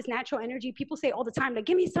just have this natural energy. People say all the time, like,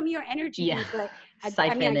 give me some of your energy. Yeah,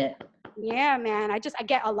 siphon it. Yeah, man. I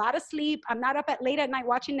get a lot of sleep. I'm not up late at night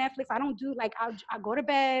watching Netflix. I don't do I'll go to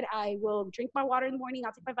bed. I will drink my water in the morning.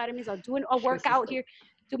 I'll take my vitamins. I'll do a workout here.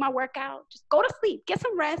 Do my workout. Just go to sleep. Get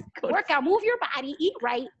some rest. Work out. Move your body. Eat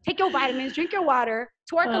right. Take your vitamins. Drink your water.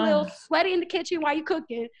 twerk a little, sweat in the kitchen while you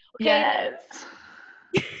cooking. Okay. Yes.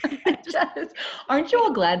 Aren't you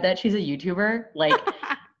all glad that she's a YouTuber? Like,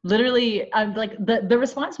 literally, like the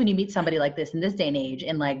response when you meet somebody like this in this day and age,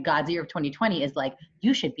 in like God's year of 2020, is like,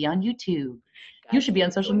 you should be on YouTube. You should be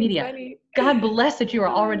on social media. God bless that you are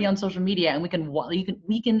already on social media, and we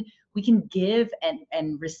can give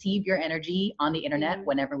and receive your energy on the internet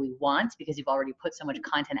whenever we want, because you've already put so much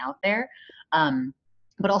content out there.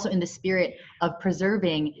 But also in the spirit of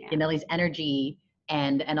preserving Yanely's energy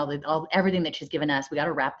and everything that she's given us, we got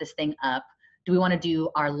to wrap this thing up. Do we want to do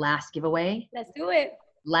our last giveaway? Let's do it.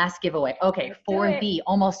 Last giveaway. Okay, for the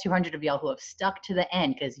almost 200 of y'all who have stuck to the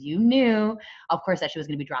end, because you knew, of course, that she was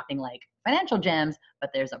going to be dropping like financial gems,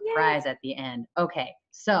 but there's a prize at the end. Okay,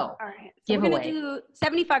 so all right, so giveaway. We're going to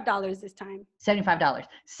do $75 this time. $75.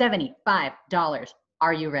 $75.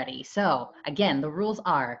 Are you ready? So again, the rules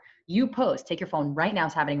are, you post, take your phone right now,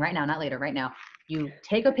 it's happening right now, not later, right now. You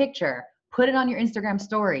take a picture, put it on your Instagram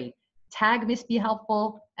story, tag Miss Be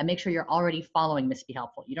Helpful, and make sure you're already following Miss Be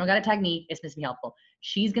Helpful. You don't got to tag me, it's Miss Be Helpful.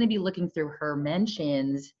 She's going to be looking through her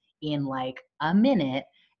mentions in like a minute,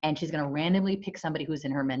 and she's going to randomly pick somebody who's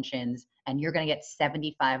in her mentions, and you're going to get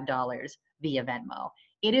 $75 via Venmo.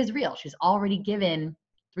 It is real. She's already given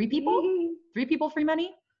 3 people free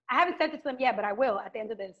money. I haven't sent it to them yet, but I will at the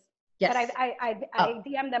end of this. Yes. But I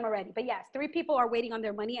DM'd them already. But yes, 3 people are waiting on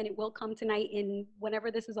their money, and it will come tonight in whenever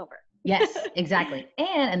this is over. Yes, exactly.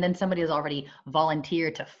 And then somebody has already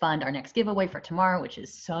volunteered to fund our next giveaway for tomorrow, which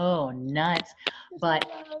is so nuts. But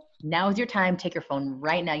now is your time. Take your phone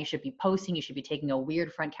right now. You should be posting. You should be taking a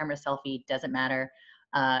weird front camera selfie. Doesn't matter.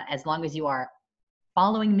 As long as you are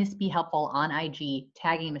following Miss Be Helpful on IG,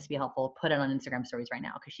 tagging Miss Be Helpful, put it on Instagram stories right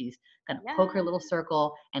now, because she's going to poke her little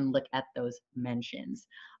circle and look at those mentions.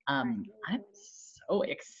 I'm so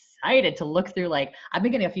excited to look through, like, I've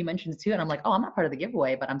been getting a few mentions too, and I'm like, oh, I'm not part of the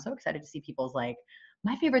giveaway, but I'm so excited to see people's, like,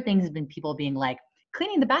 my favorite things has been people being like,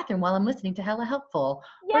 cleaning the bathroom while I'm listening to HellaHelpful,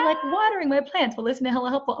 or like watering my plants while listening to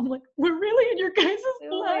HellaHelpful. I'm like, we're really in your guys'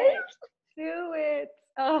 life. Do it.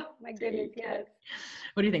 Oh my goodness, yes.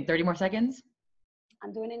 What do you think? 30 more seconds?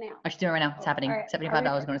 I'm doing it now. I should do it right now. It's happening. Right. $75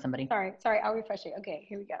 going to somebody. Sorry, I'll refresh it. Okay,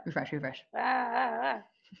 here we go. Refresh. All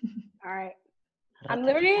right. I'm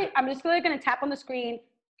just literally going to tap on the screen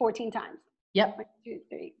 14 times. Yep. 1, 2,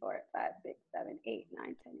 3, 4, 5, 6, 7, 8, 9,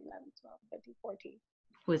 10, 11, 12, 13, 14.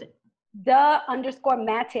 Who is it?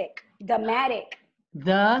 The_Matic. The Matic.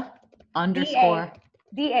 The underscore.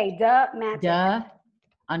 D-A. The Matic. The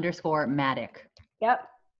underscore Matic. Yep.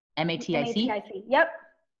 M-A-T-I-C? Yep.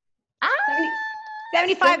 Ah!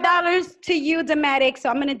 $75 to you, Dematic. So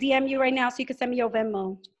I'm going to DM you right now so you can send me your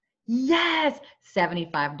Venmo. Yes,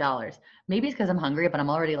 $75. Maybe it's because I'm hungry, but I'm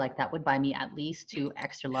already like, that would buy me at least 2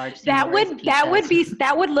 extra large. That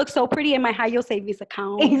would look so pretty in my high yield savings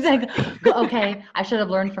account. Exactly. Okay, I should have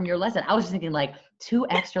learned from your lesson. I was just thinking like 2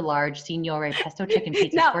 extra large signore pesto chicken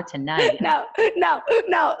pizzas for tonight. No.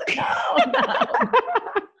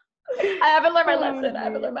 I haven't learned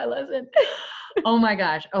my lesson. Oh my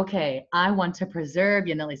gosh. Okay. I want to preserve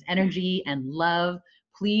Yanely's energy and love.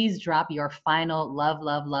 Please drop your final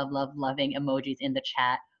loving emojis in the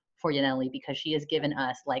chat for Yanely, because she has given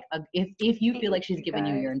us like, if you feel like she's given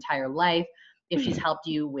you your entire life, if she's helped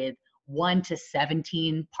you with 1 to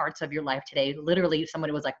 17 parts of your life today, literally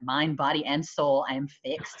somebody was like, mind, body, and soul, I am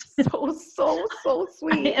fixed. So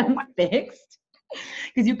sweet. I am fixed.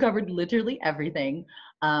 Because you covered literally everything.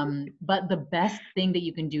 But the best thing that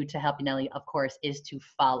you can do to help Yanely, of course, is to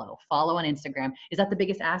follow on Instagram. Is that the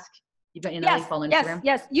biggest ask? You've got Yanely, follow Instagram?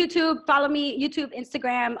 Yes. YouTube, follow me, YouTube,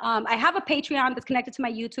 Instagram. I have a Patreon that's connected to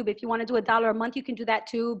my YouTube. If you want to do $1 a month, you can do that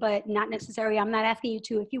too, but not necessary. I'm not asking you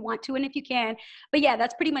to, if you want to and if you can. But yeah,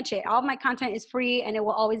 that's pretty much it. All of my content is free and it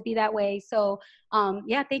will always be that way. So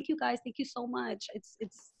yeah, thank you guys. Thank you so much. It's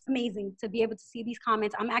amazing to be able to see these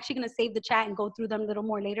comments. I'm actually going to save the chat and go through them a little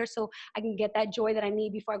more later so I can get that joy that I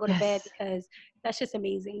need before I go to bed, because that's just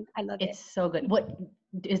amazing. I love it. It's so good. What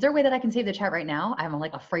is there a way that I can save the chat right now? I'm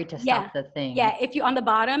like afraid to stop the thing. Yeah, if you on the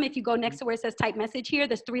bottom, if you go next to where it says type message here,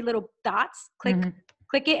 there's 3 little dots. Click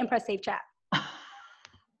it and press save chat.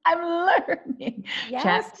 I'm learning. Yes,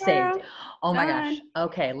 chat girl. saved. Oh my gosh.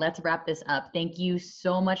 Okay, let's wrap this up. Thank you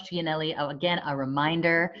so much to Yanely. Again, a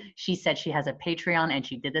reminder, she said she has a Patreon and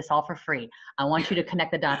she did this all for free. I want you to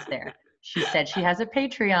connect the dots there. She said she has a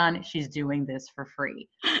Patreon. She's doing this for free.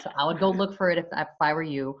 So I would go look for it if I were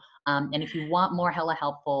you. And if you want more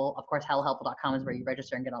HellaHelpful, of course, HellaHelpful.com is where you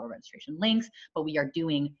register and get all the registration links. But we are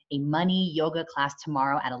doing a money yoga class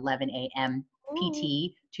tomorrow at 11 a.m.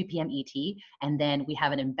 PT, 2 p.m. ET. And then we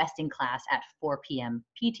have an investing class at 4 p.m.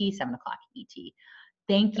 PT, 7 o'clock ET.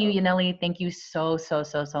 Thank you, So Yanely. Thank you so, so,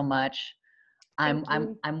 so, so much. thank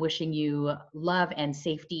you. I'm wishing you love and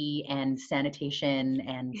safety and sanitation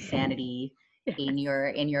and sanity in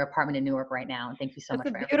your apartment in Newark right now. And thank you so That's much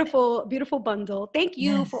a for everything. beautiful, beautiful bundle. Thank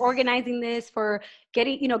you for Yes. organizing this, for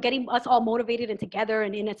getting us all motivated and together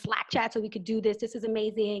and in a Slack chat so we could do this. This is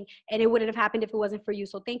amazing. And it wouldn't have happened if it wasn't for you.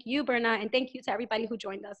 So thank you, Berna. And thank you to everybody who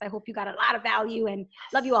joined us. I hope you got a lot of value and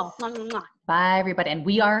love you all. Mwah, mwah, mwah. Bye, everybody. And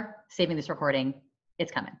we are saving this recording.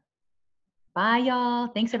 It's coming. Bye, y'all.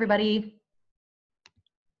 Thanks, everybody.